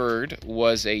Goldford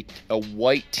was a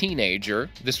white teenager.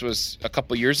 This was a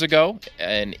couple years ago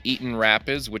in Eaton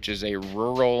Rapids, which is a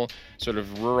rural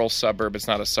suburb. It's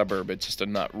not a suburb. It's just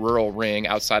a rural ring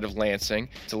outside of Lansing.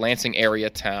 It's a Lansing area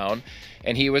town.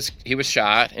 And he was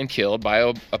shot and killed by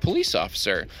a police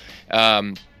officer.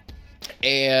 And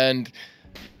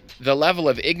the level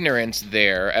of ignorance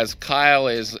there, as Kyle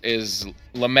is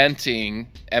lamenting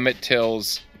Emmett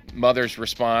Till's mother's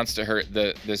response to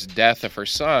this death of her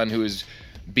son, who is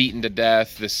beaten to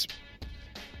death, this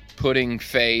pudding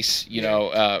face,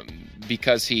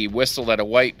 because he whistled at a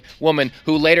white woman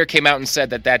who later came out and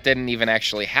said that didn't even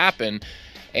actually happen.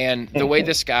 And the way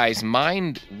this guy's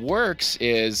mind works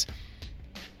is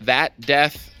that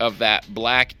death of that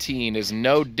black teen is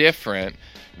no different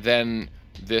than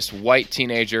this white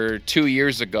teenager 2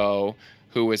 years ago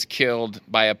who was killed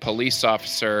by a police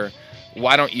officer.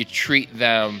 Why don't you treat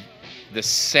them the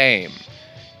same?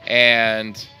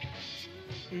 And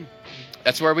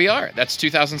that's where we are. That's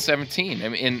 2017.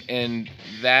 And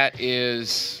that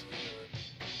is,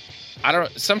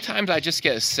 sometimes I just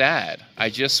get sad. I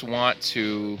just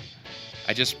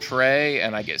pray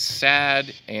and I get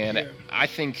sad, and I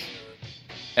think,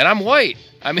 and I'm white.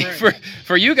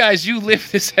 For you guys, you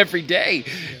live this every day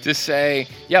to say,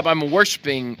 but I'm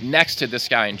worshiping next to this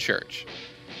guy in church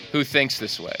who thinks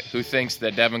this way, who thinks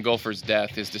that Devin Goldford's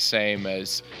death is the same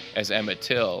as Emmett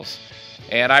Till's.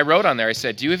 And I wrote on there, I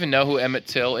said, do you even know who Emmett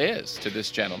Till is to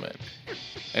this gentleman?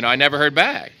 And I never heard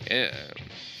back.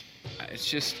 It's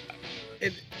just,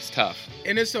 it's tough.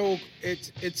 And it's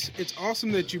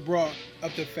awesome that you brought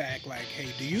up the fact, like,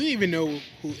 hey, do you even know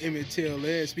who Emmett Till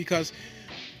is? Because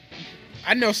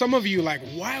I know some of you like,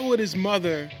 why would his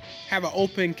mother have an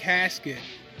open casket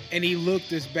and he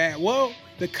looked this bad? Well,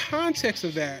 the context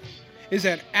of that is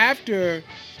that after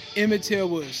Emmett Till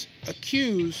was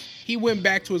accused, he went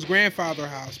back to his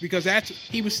grandfather's house because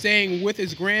he was staying with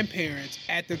his grandparents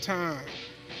at the time.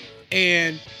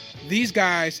 And these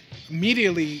guys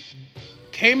immediately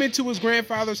came into his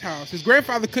grandfather's house. His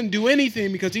grandfather couldn't do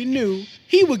anything because he knew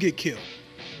he would get killed.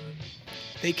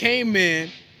 They came in,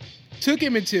 took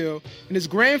Emmett Till, and his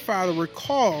grandfather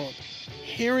recalled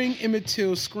hearing Emmett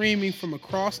Till screaming from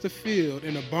across the field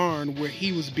in a barn where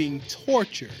he was being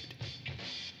tortured.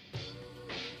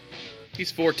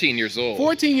 He's 14 years old.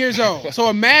 14 years old. So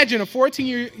imagine a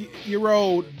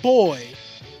 14-year-old boy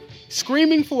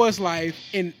screaming for his life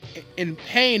in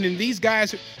pain, and these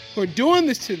guys who are doing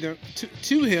this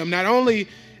to him not only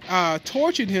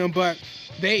tortured him, but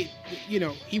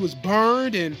he was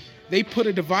burned, and they put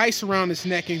a device around his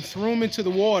neck and threw him into the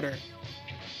water.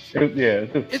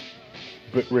 It's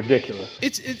ridiculous.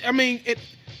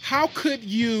 How could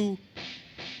you?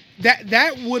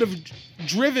 That would have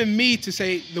driven me to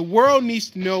say the world needs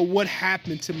to know what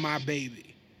happened to my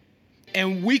baby,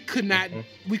 and we could not.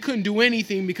 We couldn't do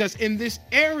anything because in this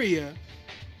area,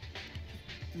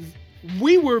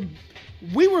 we were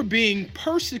being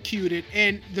persecuted,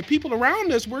 and the people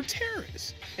around us were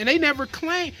terrorists, and they never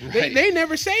claimed. Right. They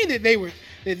never say that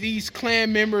that these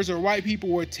Klan members or white people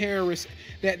were terrorists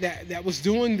that was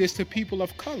doing this to people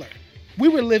of color. We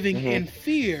were living in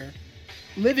fear,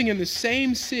 living in the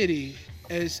same city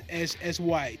as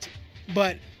white,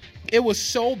 but it was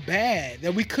so bad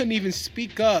that we couldn't even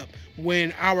speak up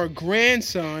when our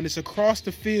grandson is across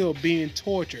the field being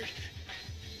tortured.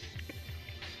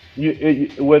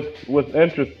 What's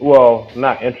interesting? Well,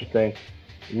 not interesting.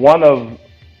 One of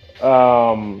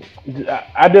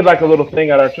I did like a little thing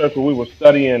at our church where we were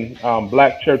studying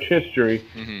Black church history,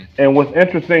 and what's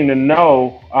interesting to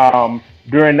know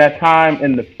during that time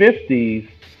in the 50s,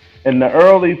 in the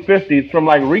early 50s, from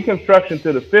like Reconstruction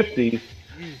to the 50s,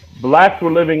 blacks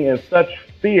were living in such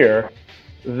fear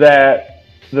that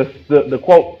the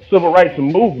quote civil rights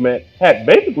movement had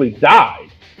basically died.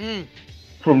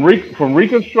 From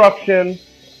Reconstruction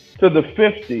to the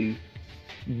 50s,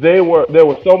 there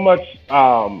was so much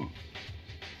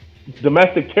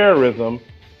domestic terrorism,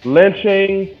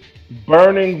 lynching,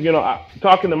 burning.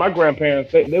 Talking to my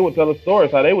grandparents, they would tell us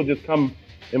stories how they would just come,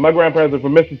 and my grandparents are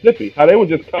from Mississippi, how they would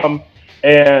just come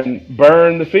and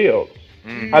burn the fields.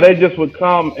 How they just would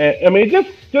come and they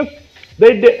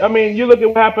did. You look at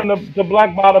what happened to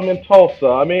Black Bottom in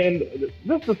Tulsa.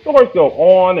 The stories go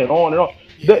on and on and on.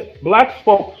 The black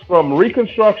folks from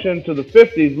Reconstruction to the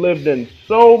 50s lived in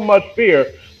so much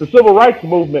fear. The civil rights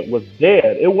movement was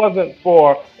dead. If it wasn't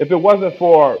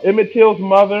for Emmett Till's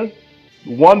mother,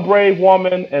 One Brave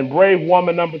Woman, and Brave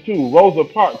Woman number 2, Rosa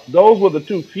Parks. Those were the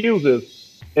two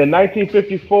fuses. In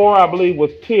 1954, I believe,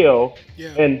 was Till,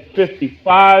 and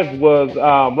 55 was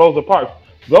Rosa Parks.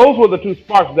 Those were the two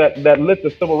sparks that lit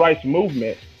the civil rights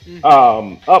movement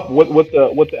up with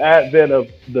the advent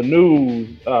of the news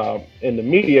and the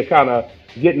media kind of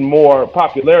getting more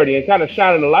popularity and kind of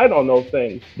shining a light on those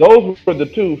things. Those were the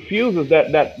two fuses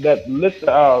that lit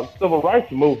the civil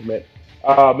rights movement.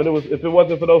 And if it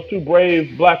wasn't for those two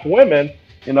brave black women,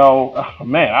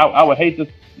 I would hate to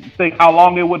think how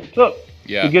long it would have took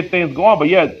to get things going. But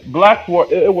yeah, blacks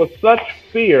it was such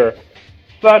fear,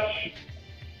 such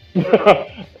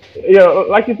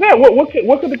like you said, what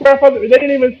could the grandfather? They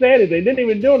didn't even say anything. They didn't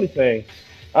even do anything.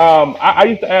 I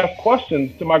used to ask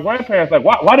questions to my grandparents like,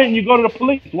 why didn't you go to the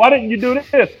police? Why didn't you do this?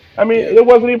 It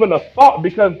wasn't even a thought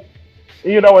because,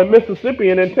 in Mississippi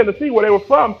and in Tennessee where they were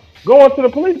from, going to the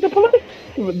police,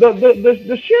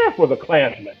 the sheriff was a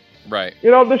Klansman. Right.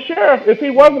 The sheriff, if he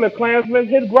wasn't a Klansman,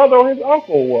 his brother or his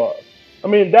uncle was.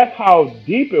 That's how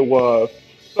deep it was.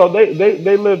 So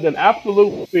they lived in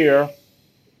absolute fear.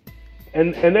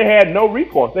 And they had no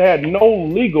recourse. They had no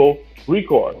legal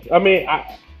recourse.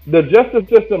 The justice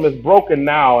system is broken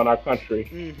now in our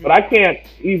country, but I can't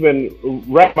even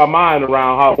wrap my mind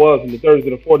around how it was in the 30s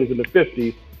and the 40s and the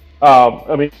 50s.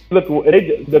 Look,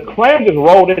 the Klan just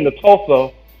rolled into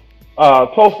Tulsa,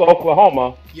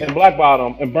 Oklahoma, and Black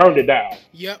Bottom and burned it down.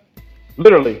 Yep.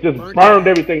 Literally, just burned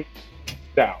everything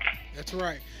down. That's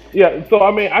right. Yeah, so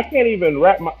I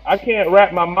can't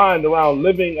wrap my mind around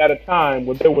living at a time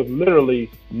where there was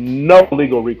literally no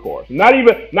legal recourse. Not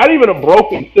even a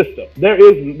broken system. There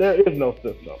is no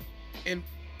system.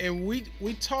 And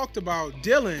we talked about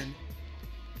Dylan,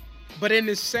 but in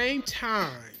the same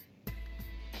time,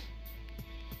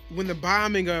 when the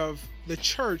bombing of the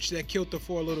church that killed the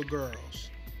 4 little girls,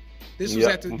 this was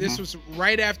this was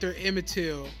right after Emmett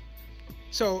Till.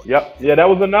 So that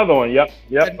was another one.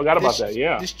 Forgot about that.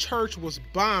 Yeah, this church was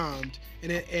bombed,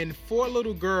 and 4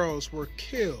 little girls were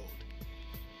killed.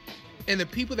 And the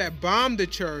people that bombed the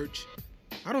church,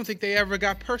 I don't think they ever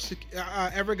got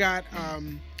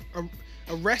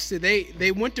arrested.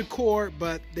 They went to court,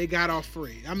 but they got off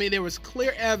free. There was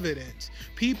clear evidence.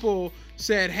 People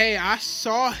said, "Hey, I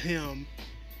saw him.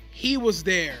 He was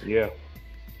there." Yeah.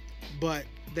 But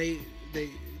they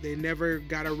never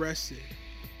got arrested.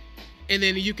 And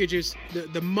then you could just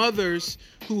the mothers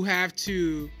who had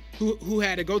to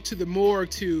go to the morgue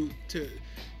to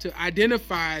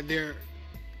identify their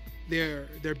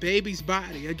baby's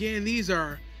body. Again, these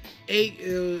are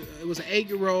it was an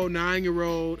 8-year-old,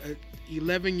 9-year-old,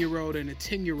 11-year-old and a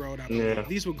 10-year-old, I believe. Yeah.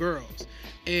 These were girls.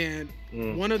 And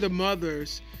one of the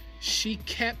mothers, she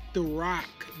kept the rock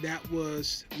that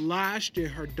was lodged in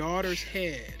her daughter's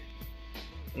head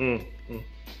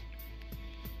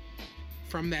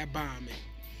from that bombing.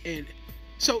 And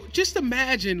so just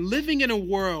imagine living in a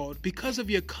world, because of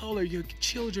your color, your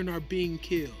children are being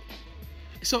killed.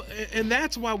 So, and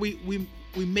that's why we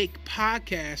make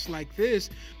podcasts like this,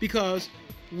 because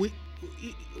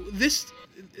this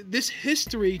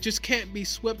history just can't be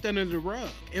swept under the rug,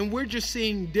 and we're just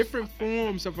seeing different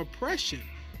forms of oppression,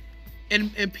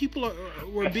 and people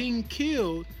were being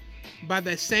killed by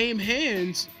the same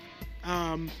hands,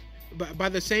 by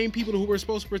the same people who were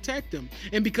supposed to protect them.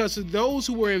 And because of those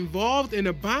who were involved in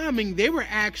the bombing, they were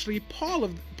actually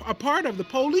a part of the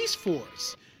police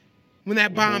force when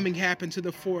that bombing happened to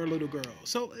the 4 little girls.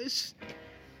 So it's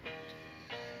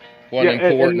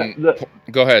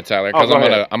go ahead, Tyler, because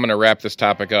I'm gonna wrap this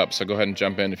topic up. So go ahead and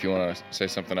jump in if you want to say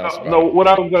something else. What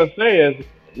I was gonna say is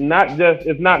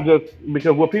it's not just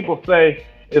because what people say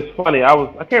is funny. I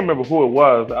can't remember who it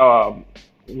was.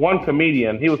 One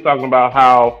comedian, he was talking about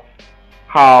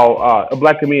how a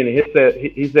black comedian,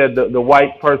 he said the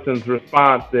white person's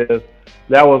response is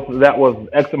that was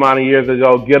X amount of years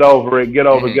ago. Get over it. Get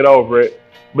over it.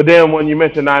 But then when you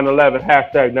mention 9/11,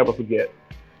 hashtag never forget.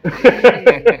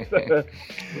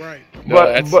 Right.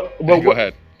 But go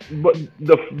ahead. But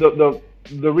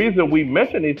the reason we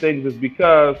mention these things is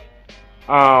because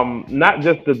not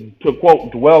just to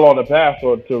quote dwell on the past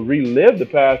or to relive the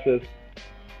past, is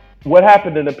what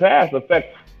happened in the past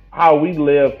affects how we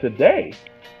live today,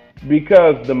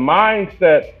 because the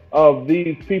mindset of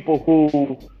these people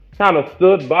who kind of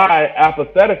stood by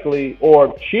apathetically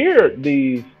or cheered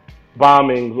these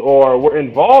bombings or were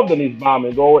involved in these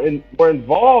bombings or were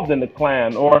involved in the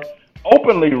Klan or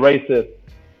openly racist,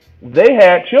 they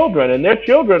had children, and their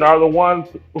children are the ones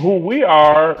who we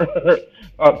are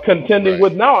contending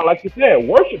with now, like you said,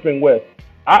 worshiping with.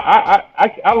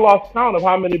 I lost count of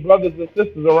how many brothers and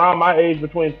sisters around my age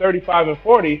between 35 and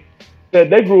 40 said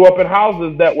they grew up in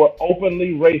houses that were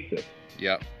openly racist.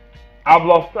 Yep. I've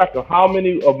lost track of how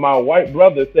many of my white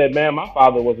brothers said, man, my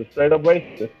father was a straight up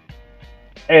racist.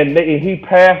 And he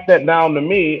passed that down to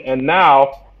me, and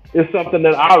now it's something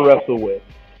that I wrestle with.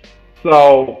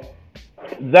 So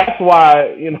that's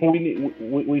why,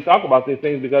 we talk about these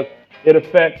things, because it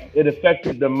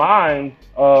affected the minds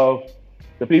of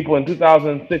the people in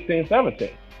 2016, 17.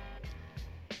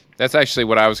 That's actually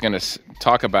what I was going to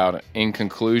talk about in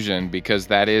conclusion, because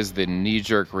that is the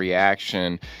knee-jerk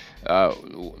reaction.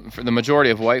 For the majority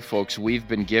of white folks, we've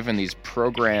been given these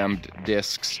programmed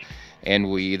discs,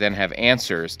 and we then have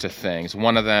answers to things.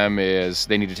 One of them is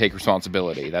they need to take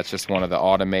responsibility. That's just one of the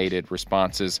automated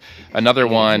responses. Another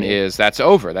one is that's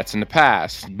over. That's in the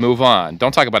past. Move on.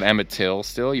 Don't talk about Emmett Till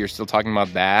still. You're still talking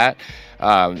about that.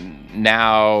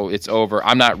 Now it's over.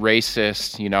 I'm not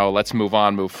racist. Let's move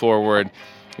on, move forward.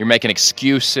 You're making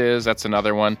excuses. That's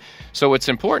another one. So what's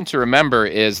important to remember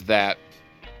is that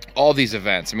all these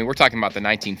events, we're talking about the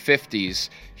 1950s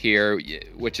here,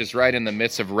 which is right in the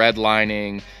midst of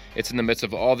redlining. It's in the midst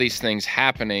of all these things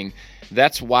happening.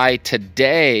 That's why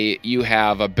today you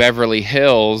have a Beverly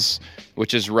Hills,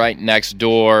 which is right next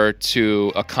door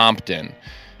to a Compton.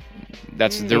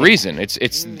 That's the reason. It's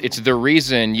the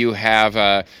reason you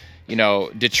have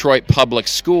Detroit Public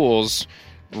Schools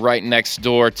right next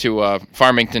door to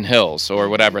Farmington Hills or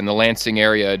whatever. In the Lansing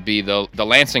area, it'd be the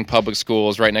Lansing Public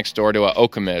Schools right next door to a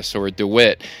Okemos or a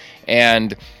DeWitt.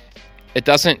 And it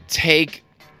doesn't take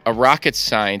a rocket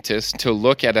scientist to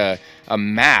look at a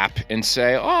map and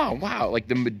say, oh, wow, like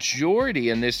the majority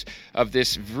of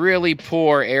this really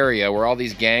poor area where all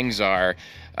these gangs are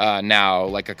now,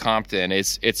 like a Compton,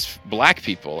 it's black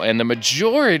people. And the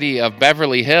majority of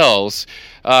Beverly Hills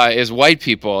is white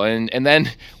people. And then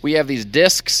we have these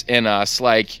discs in us,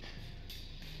 like,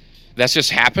 that's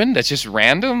just happened? That's just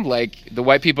random? Like, the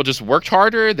white people just worked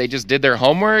harder? They just did their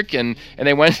homework and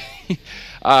they went...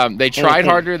 they tried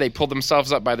harder. They pulled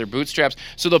themselves up by their bootstraps.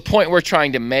 So the point we're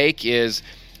trying to make is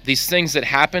these things that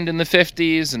happened in the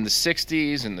 50s and the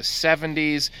 60s and the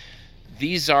 70s,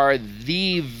 these are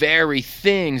the very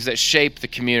things that shape the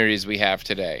communities we have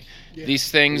today. Yeah. These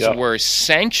things were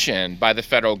sanctioned by the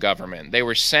federal government. They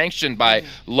were sanctioned by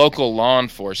local law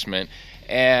enforcement.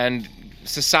 And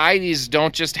societies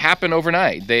don't just happen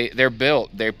overnight. They're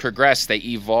built, they progress, they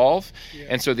evolve,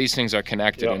 and so these things are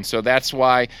connected. And so that's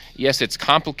why, yes, it's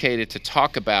complicated to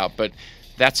talk about, but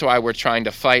that's why we're trying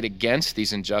to fight against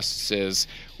these injustices.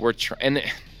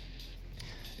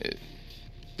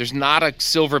 There's there's not a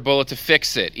silver bullet to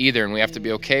fix it either, and we have to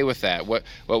be okay with that. What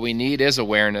we need is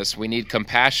awareness. We need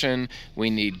compassion.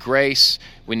 We need grace.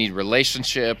 We need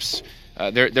relationships.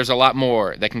 There's a lot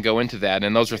more that can go into that,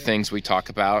 and those are things we talk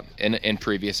about in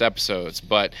previous episodes.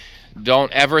 But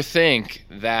don't ever think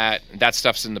that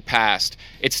stuff's in the past.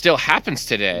 It still happens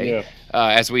today,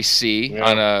 as we see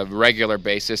on a regular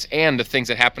basis. And the things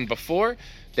that happened before,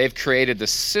 they've created the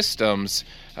systems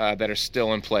that are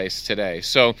still in place today.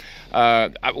 So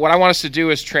what I want us to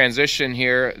do is transition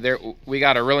here. We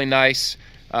got a really nice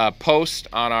post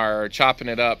on our Chopping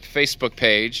It Up Facebook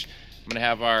page. I'm going to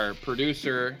have our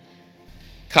producer,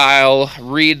 Kyle,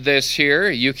 read this here.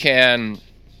 You can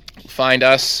find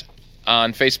us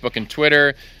on Facebook and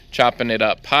Twitter, Chopping It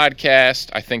Up Podcast.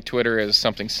 I think Twitter is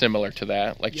something similar to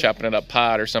that, like Chopping It Up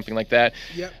Pod or something like that.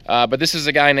 Yep. But this is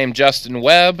a guy named Justin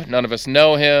Webb. None of us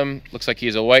know him. Looks like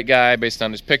he's a white guy based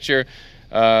on his picture.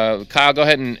 Kyle, go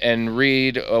ahead and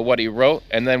read what he wrote,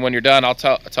 and then when you're done, I'll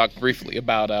talk briefly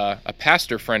about a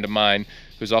pastor friend of mine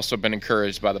who's also been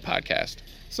encouraged by the podcast.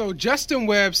 So Justin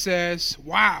Webb says,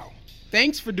 wow,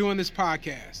 thanks for doing this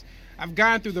podcast. I've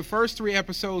gone through the first 3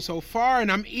 episodes so far,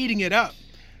 and I'm eating it up.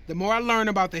 The more I learn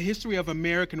about the history of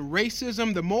American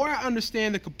racism, the more I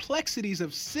understand the complexities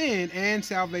of sin and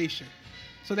salvation.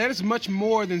 So that is much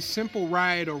more than simple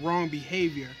right or wrong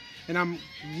behavior. And I'm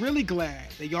really glad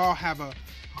that y'all have a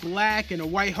black and a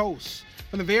white host.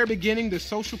 From the very beginning, the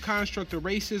social construct of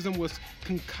racism was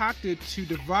concocted to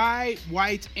divide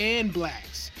whites and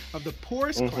blacks of the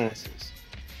poorest classes.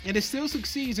 And it still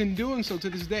succeeds in doing so to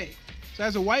this day. So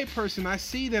as a white person, I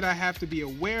see that I have to be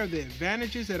aware of the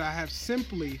advantages that I have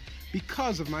simply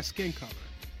because of my skin color,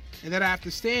 and that I have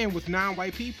to stand with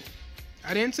non-white people.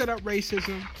 I didn't set up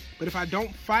racism, but if I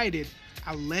don't fight it,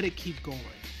 I'll let it keep going.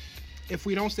 If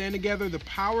we don't stand together, the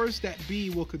powers that be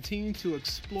will continue to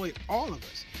exploit all of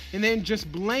us, and then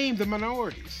just blame the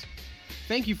minorities.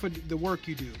 Thank you for the work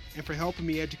you do, and for helping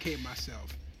me educate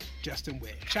myself. Justin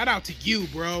Webb. Shout out to you,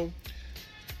 bro.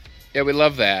 Yeah, we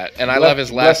love that. And I love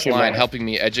his last line, helping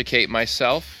me educate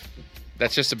myself.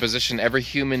 That's just a position every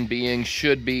human being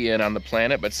should be in on the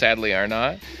planet, but sadly are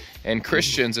not. And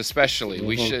Christians especially,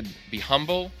 we should be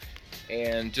humble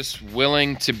and just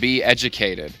willing to be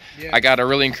educated. Yeah. I got a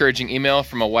really encouraging email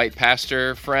from a white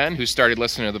pastor friend who started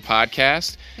listening to the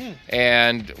podcast.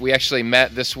 And we actually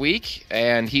met this week,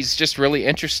 and he's just really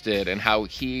interested in how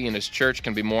he and his church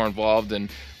can be more involved in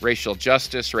racial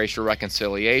justice, racial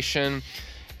reconciliation.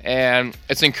 And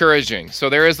it's encouraging. So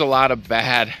there is a lot of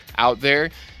bad out there.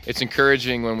 It's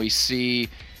encouraging when we see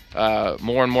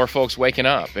more and more folks waking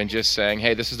up and just saying,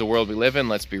 hey, this is the world we live in.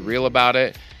 Let's be real about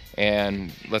it,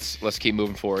 and let's keep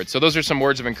moving forward. So those are some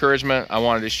words of encouragement I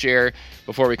wanted to share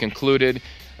before we concluded.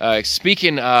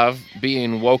 Speaking of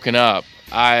being woken up,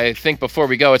 I think before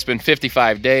we go, it's been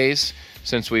 55 days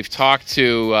since we've talked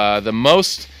to the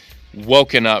most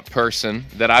woken up person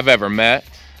that I've ever met.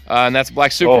 And that's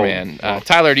Black Superman.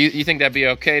 Tyler, do you think that'd be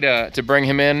okay to bring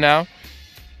him in now?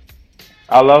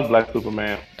 I love Black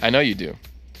Superman. I know you do.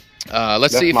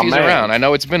 Let's see if he's around. I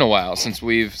know it's been a while since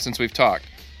we've talked.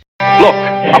 Look,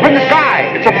 up in the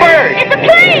sky, it's a bird. It's a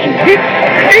plane.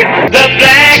 The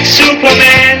Black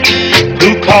Superman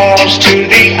who calls to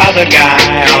the other guy.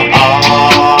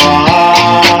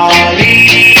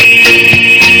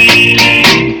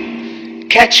 Ollie,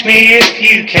 catch me if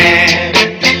you can.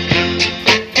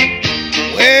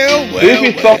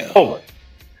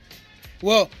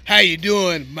 Well, how you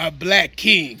doing, my Black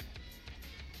King?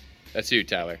 That's you,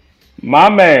 Tyler. My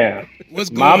man. What's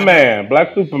going on? My man,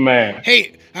 Black Superman.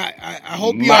 Hey, I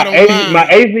hope y'all don't mind. My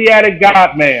Asiatic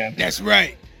God man. That's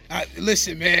right.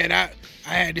 Listen, man, I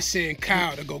had to send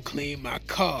Kyle to go clean my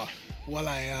car while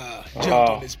I jumped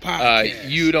on this podcast.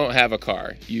 You don't have a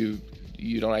car. You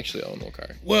don't actually own no car.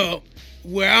 Well,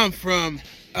 where I'm from,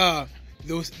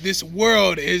 this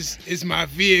world is my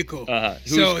vehicle.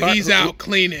 So he's out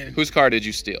cleaning. Whose car did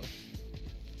you steal?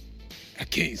 I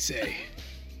can't say.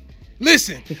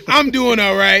 Listen, I'm doing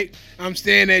all right. I'm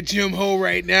staying at Jim Ho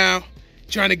right now,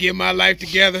 trying to get my life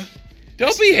together.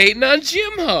 Don't be hating on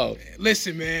Jim Ho.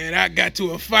 Listen, man, I got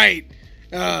to a fight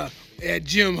at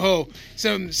Jim Ho.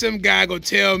 Some guy gonna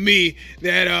tell me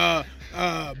that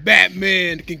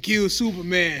Batman can kill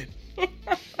Superman,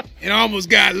 and I almost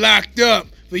got locked up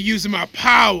for using my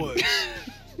powers.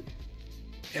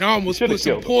 And I almost put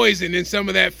some poison in some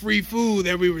of that free food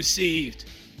that we received.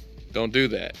 Don't do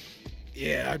that.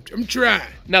 Yeah, I'm trying.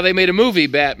 Now, they made a movie,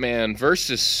 Batman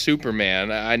versus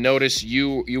Superman. I noticed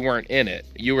you weren't in it.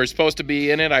 You were supposed to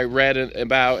be in it. I read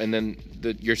about, and then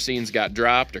your scenes got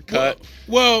dropped or cut.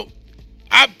 Well,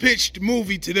 I pitched the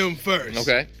movie to them first.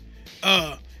 Okay.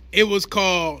 It was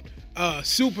called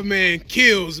Superman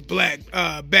kills black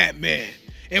Batman.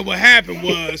 And what happened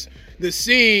was the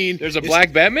scene. There's a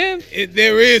black Batman?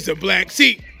 There is a black.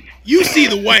 See, you see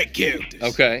the white characters.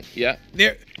 Okay, yeah.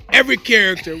 Every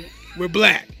character were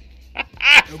black.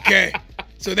 Okay?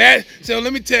 So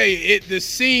let me tell you, the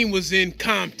scene was in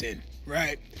Compton,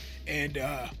 right? And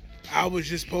I was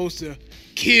just supposed to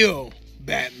kill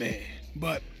Batman,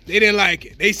 but they didn't like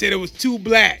it. They said it was too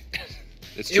black.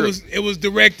 It's true. It was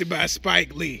directed by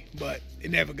Spike Lee, but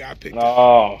it never got picked up.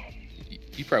 Oh,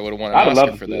 you probably would have won an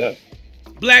Oscar for that.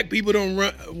 Black people don't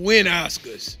win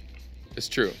Oscars. It's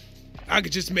true. I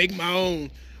could just make my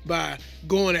own by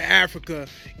going to Africa,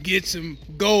 get some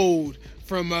gold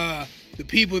from the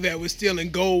people that we're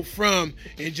stealing gold from,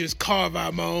 and just carve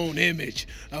out my own image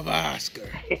of Oscar.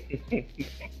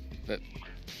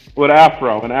 With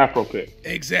an Afro pick.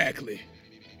 Exactly.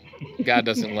 God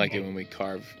doesn't like it when we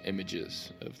carve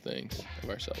images of things of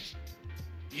ourselves.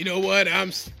 You know what?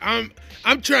 I'm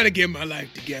trying to get my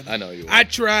life together. I know you are. I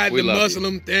tried the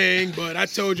Muslim thing, but I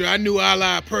told you I knew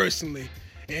Allah personally.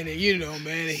 And you know,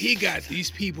 man, he got these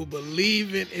people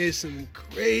believing in some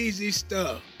crazy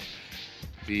stuff.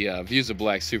 The views of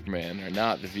Black Superman are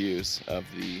not the views of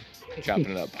the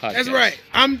Chopping It Up podcast. That's right.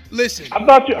 Listen. I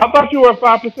thought you were a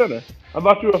 5%er. I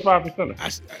thought you were a 5%er.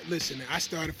 Listen, I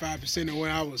started 5%er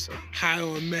when I was high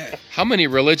on meth. How many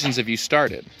religions have you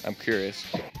started? I'm curious.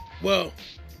 Well,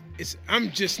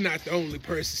 I'm just not the only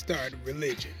person starting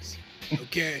religions.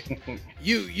 Okay?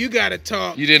 You gotta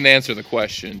talk. You didn't answer the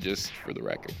question, just for the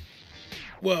record.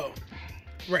 Well,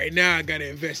 right now I got an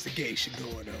investigation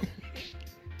going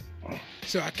on.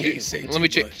 So I can't say too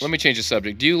much. Let me change the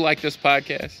subject. Do you like this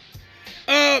podcast?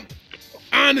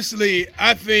 Honestly,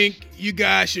 I think you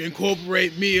guys should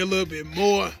incorporate me a little bit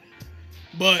more.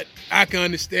 But I can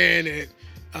understand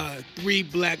that 3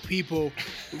 black people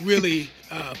really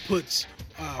puts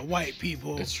white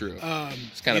people. It's true.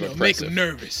 It's kind of oppressive. Make them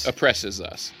nervous. Oppresses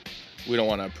us. We don't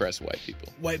want to oppress white people.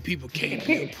 White people can't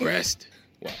be oppressed.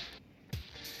 Well,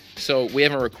 so we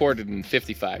haven't recorded in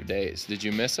 55 days. Did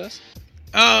you miss us?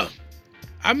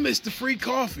 I missed the free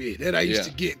coffee that I used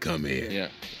to get come in. Yeah.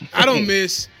 I don't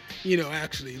miss,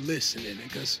 actually listening,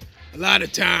 because a lot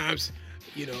of times,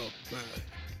 I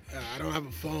don't have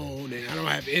a phone and I don't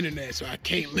have internet, so I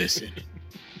can't listen.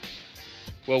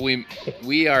 Well,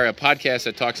 we are a podcast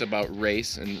that talks about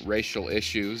race and racial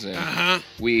issues, and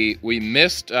we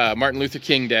missed Martin Luther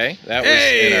King Day. That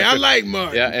was I like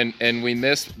Martin. Yeah, and we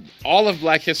missed all of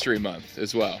Black History Month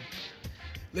as well.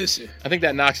 Listen, I think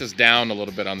that knocks us down a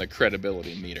little bit on the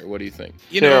credibility meter. What do you think?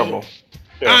 Terrible.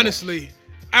 Honestly,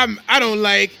 I don't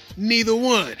like neither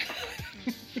one.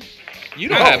 You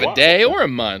don't have a day or a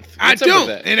month. What's I don't,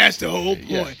 and that's the whole point.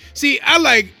 Yeah. See, I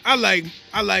like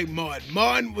Martin.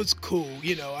 Martin was cool.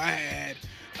 I had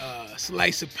a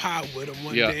slice of pie with him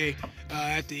one day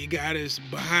after he got his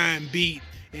behind beat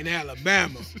in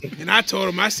Alabama, and I told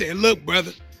him, I said, "Look,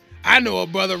 brother, I know a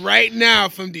brother right now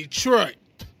from Detroit,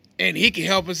 and he can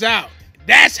help us out."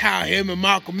 That's how him and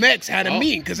Malcolm X had a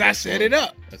meeting, because I set it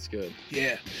up. That's good.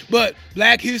 Yeah, but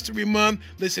Black History Month.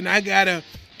 Listen,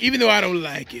 even though I don't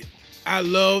like it, I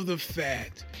love the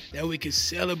fact that we can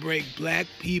celebrate black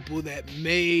people that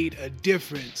made a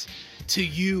difference to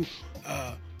you,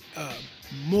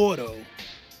 mortal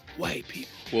white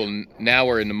people. Well, now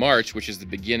we're into March, which is the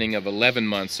beginning of 11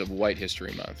 months of White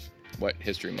History Month. White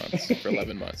History Month for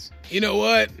 11 months. You know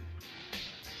what?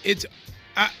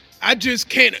 I just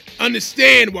can't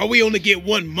understand why we only get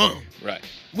 1 month. Right.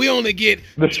 We only get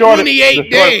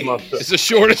 28 days. It's the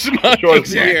shortest month of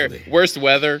the year. Worst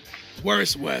weather.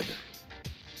 Worst weather.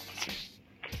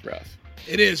 It's rough.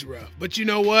 It is rough. But you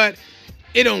know what?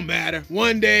 It don't matter.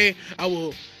 One day I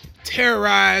will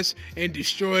terrorize and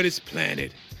destroy this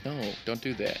planet. No, don't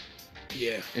do that.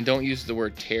 Yeah. And don't use the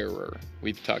word terror.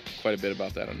 We've talked quite a bit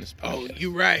about that on this podcast. Oh,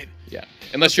 you're right. Yeah.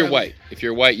 Unless you're white. If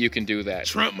you're white, you can do that.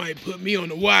 Trump might put me on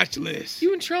the watch list.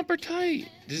 You and Trump are tight.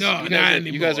 Not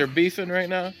anymore. You guys are beefing right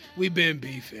now? We've been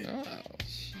beefing. Oh,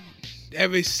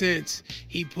 ever since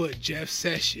he put Jeff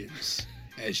Sessions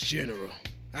as general.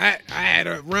 I had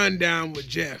a rundown with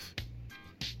Jeff.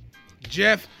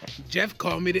 Jeff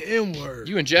called me the N-word.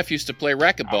 You and Jeff used to play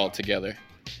racquetball together.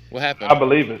 What happened? I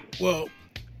believe it. Well,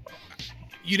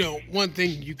 one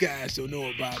thing you guys don't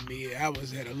know about me, I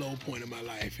was at a low point in my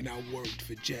life, and I worked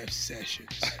for Jeff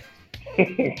Sessions.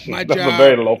 My That's job, a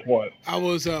very low point. I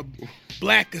was a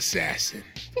black assassin.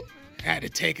 I had to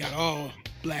take out all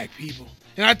black people.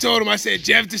 And I told him, I said,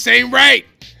 "Jeff, this ain't right."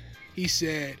 He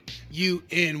said, "You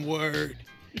N-word.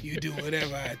 You do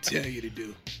whatever I tell you to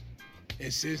do."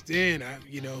 And since then,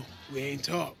 we ain't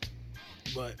talked.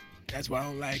 But that's why I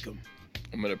don't like him.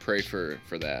 I'm gonna pray for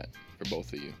that for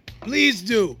both of you. Please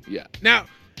do. Yeah. Now,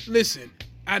 listen.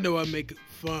 I know I make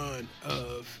fun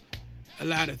of a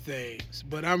lot of things,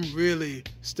 but I'm really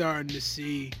starting to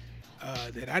see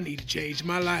that I need to change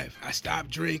my life. I stopped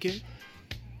drinking.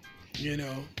 You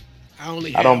know, I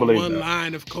only had one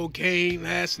line of cocaine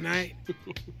last night.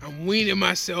 I'm weaning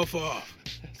myself off.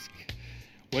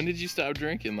 When did you stop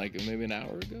drinking? Like maybe an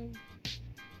hour ago?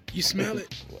 You smell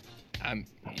it?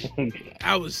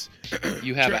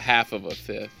 You have a half of a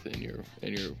fifth in your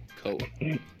coat.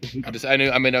 I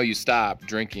know you stopped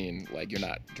drinking. Like you're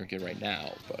not drinking right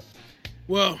now, but.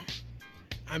 Well,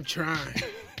 I'm trying.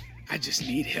 I just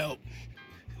need help.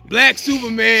 Black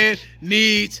Superman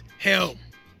needs help.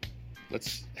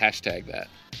 Let's hashtag that.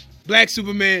 Black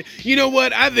Superman. You know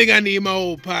what? I think I need my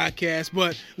old podcast,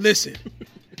 but listen,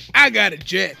 I got a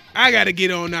jet. I got to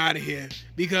get on out of here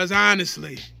because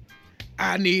honestly,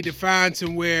 I need to find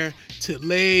somewhere to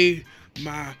lay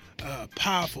my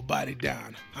powerful body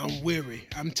down. I'm weary.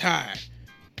 I'm tired.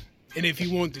 And if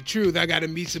you want the truth, I got to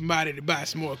meet somebody to buy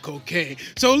some more cocaine.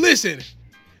 So listen,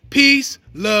 peace,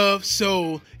 love,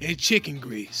 soul, and chicken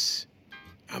grease.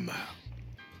 I'm out.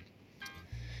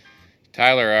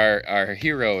 Tyler, our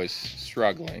hero is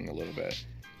struggling a little bit.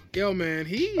 Yo, man,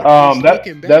 he's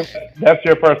looking bad. That's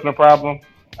your personal problem.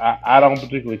 I don't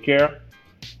particularly care.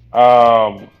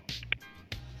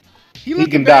 He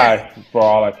can die for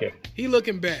all I care. He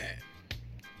looking bad.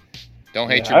 Don't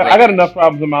hate your brother. I got enough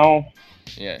problems of my own.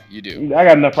 Yeah, you do. I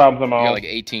got enough problems of my own. You got like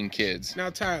 18 kids. Now,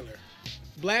 Tyler,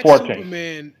 Black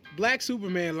 14.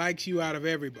 Superman likes you out of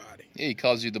everybody. Yeah, he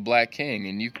calls you the Black King,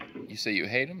 and you say you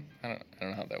hate him? I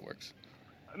don't know how that works.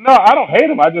 No, I don't hate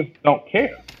him. I just don't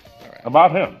care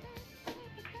about him.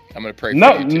 I'm going to pray for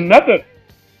you, too.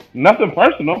 Nothing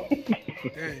personal.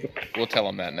 We'll tell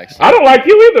him that next time. I don't like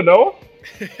you either, Noah.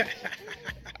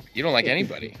 You don't like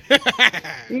anybody.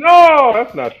 No,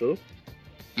 that's not true.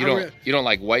 You don't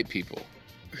like white people.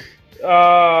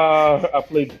 I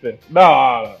plead the fifth.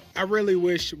 No. I really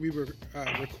wish we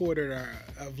recorded a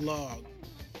vlog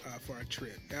for our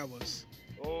trip. That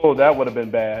would have been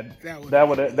bad. That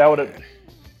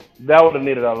would have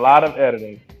needed a lot of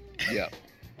editing. Yeah.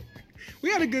 We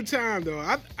had a good time though.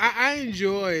 I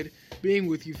enjoyed being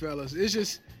with you fellas.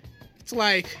 It's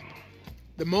like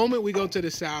the moment we go to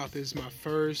the South is my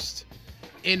first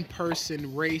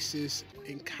in-person racist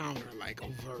encounter, like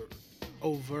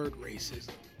overt racism.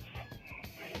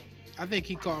 I think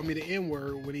he called me the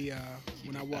N-word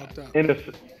when I walked up. In his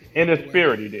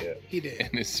spirit, he did. He did.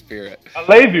 In his spirit. A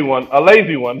lazy one.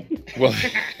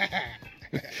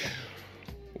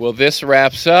 Well, this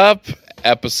wraps up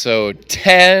episode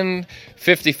 10.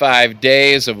 55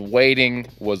 days of waiting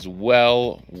was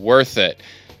well worth it.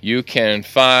 You can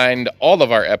find all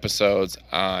of our episodes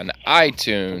on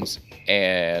iTunes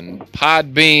and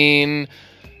Podbean.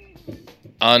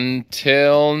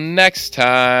 Until next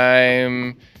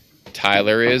time,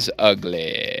 Tyler is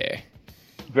ugly.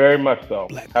 Very much so.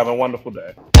 Have a wonderful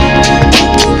day.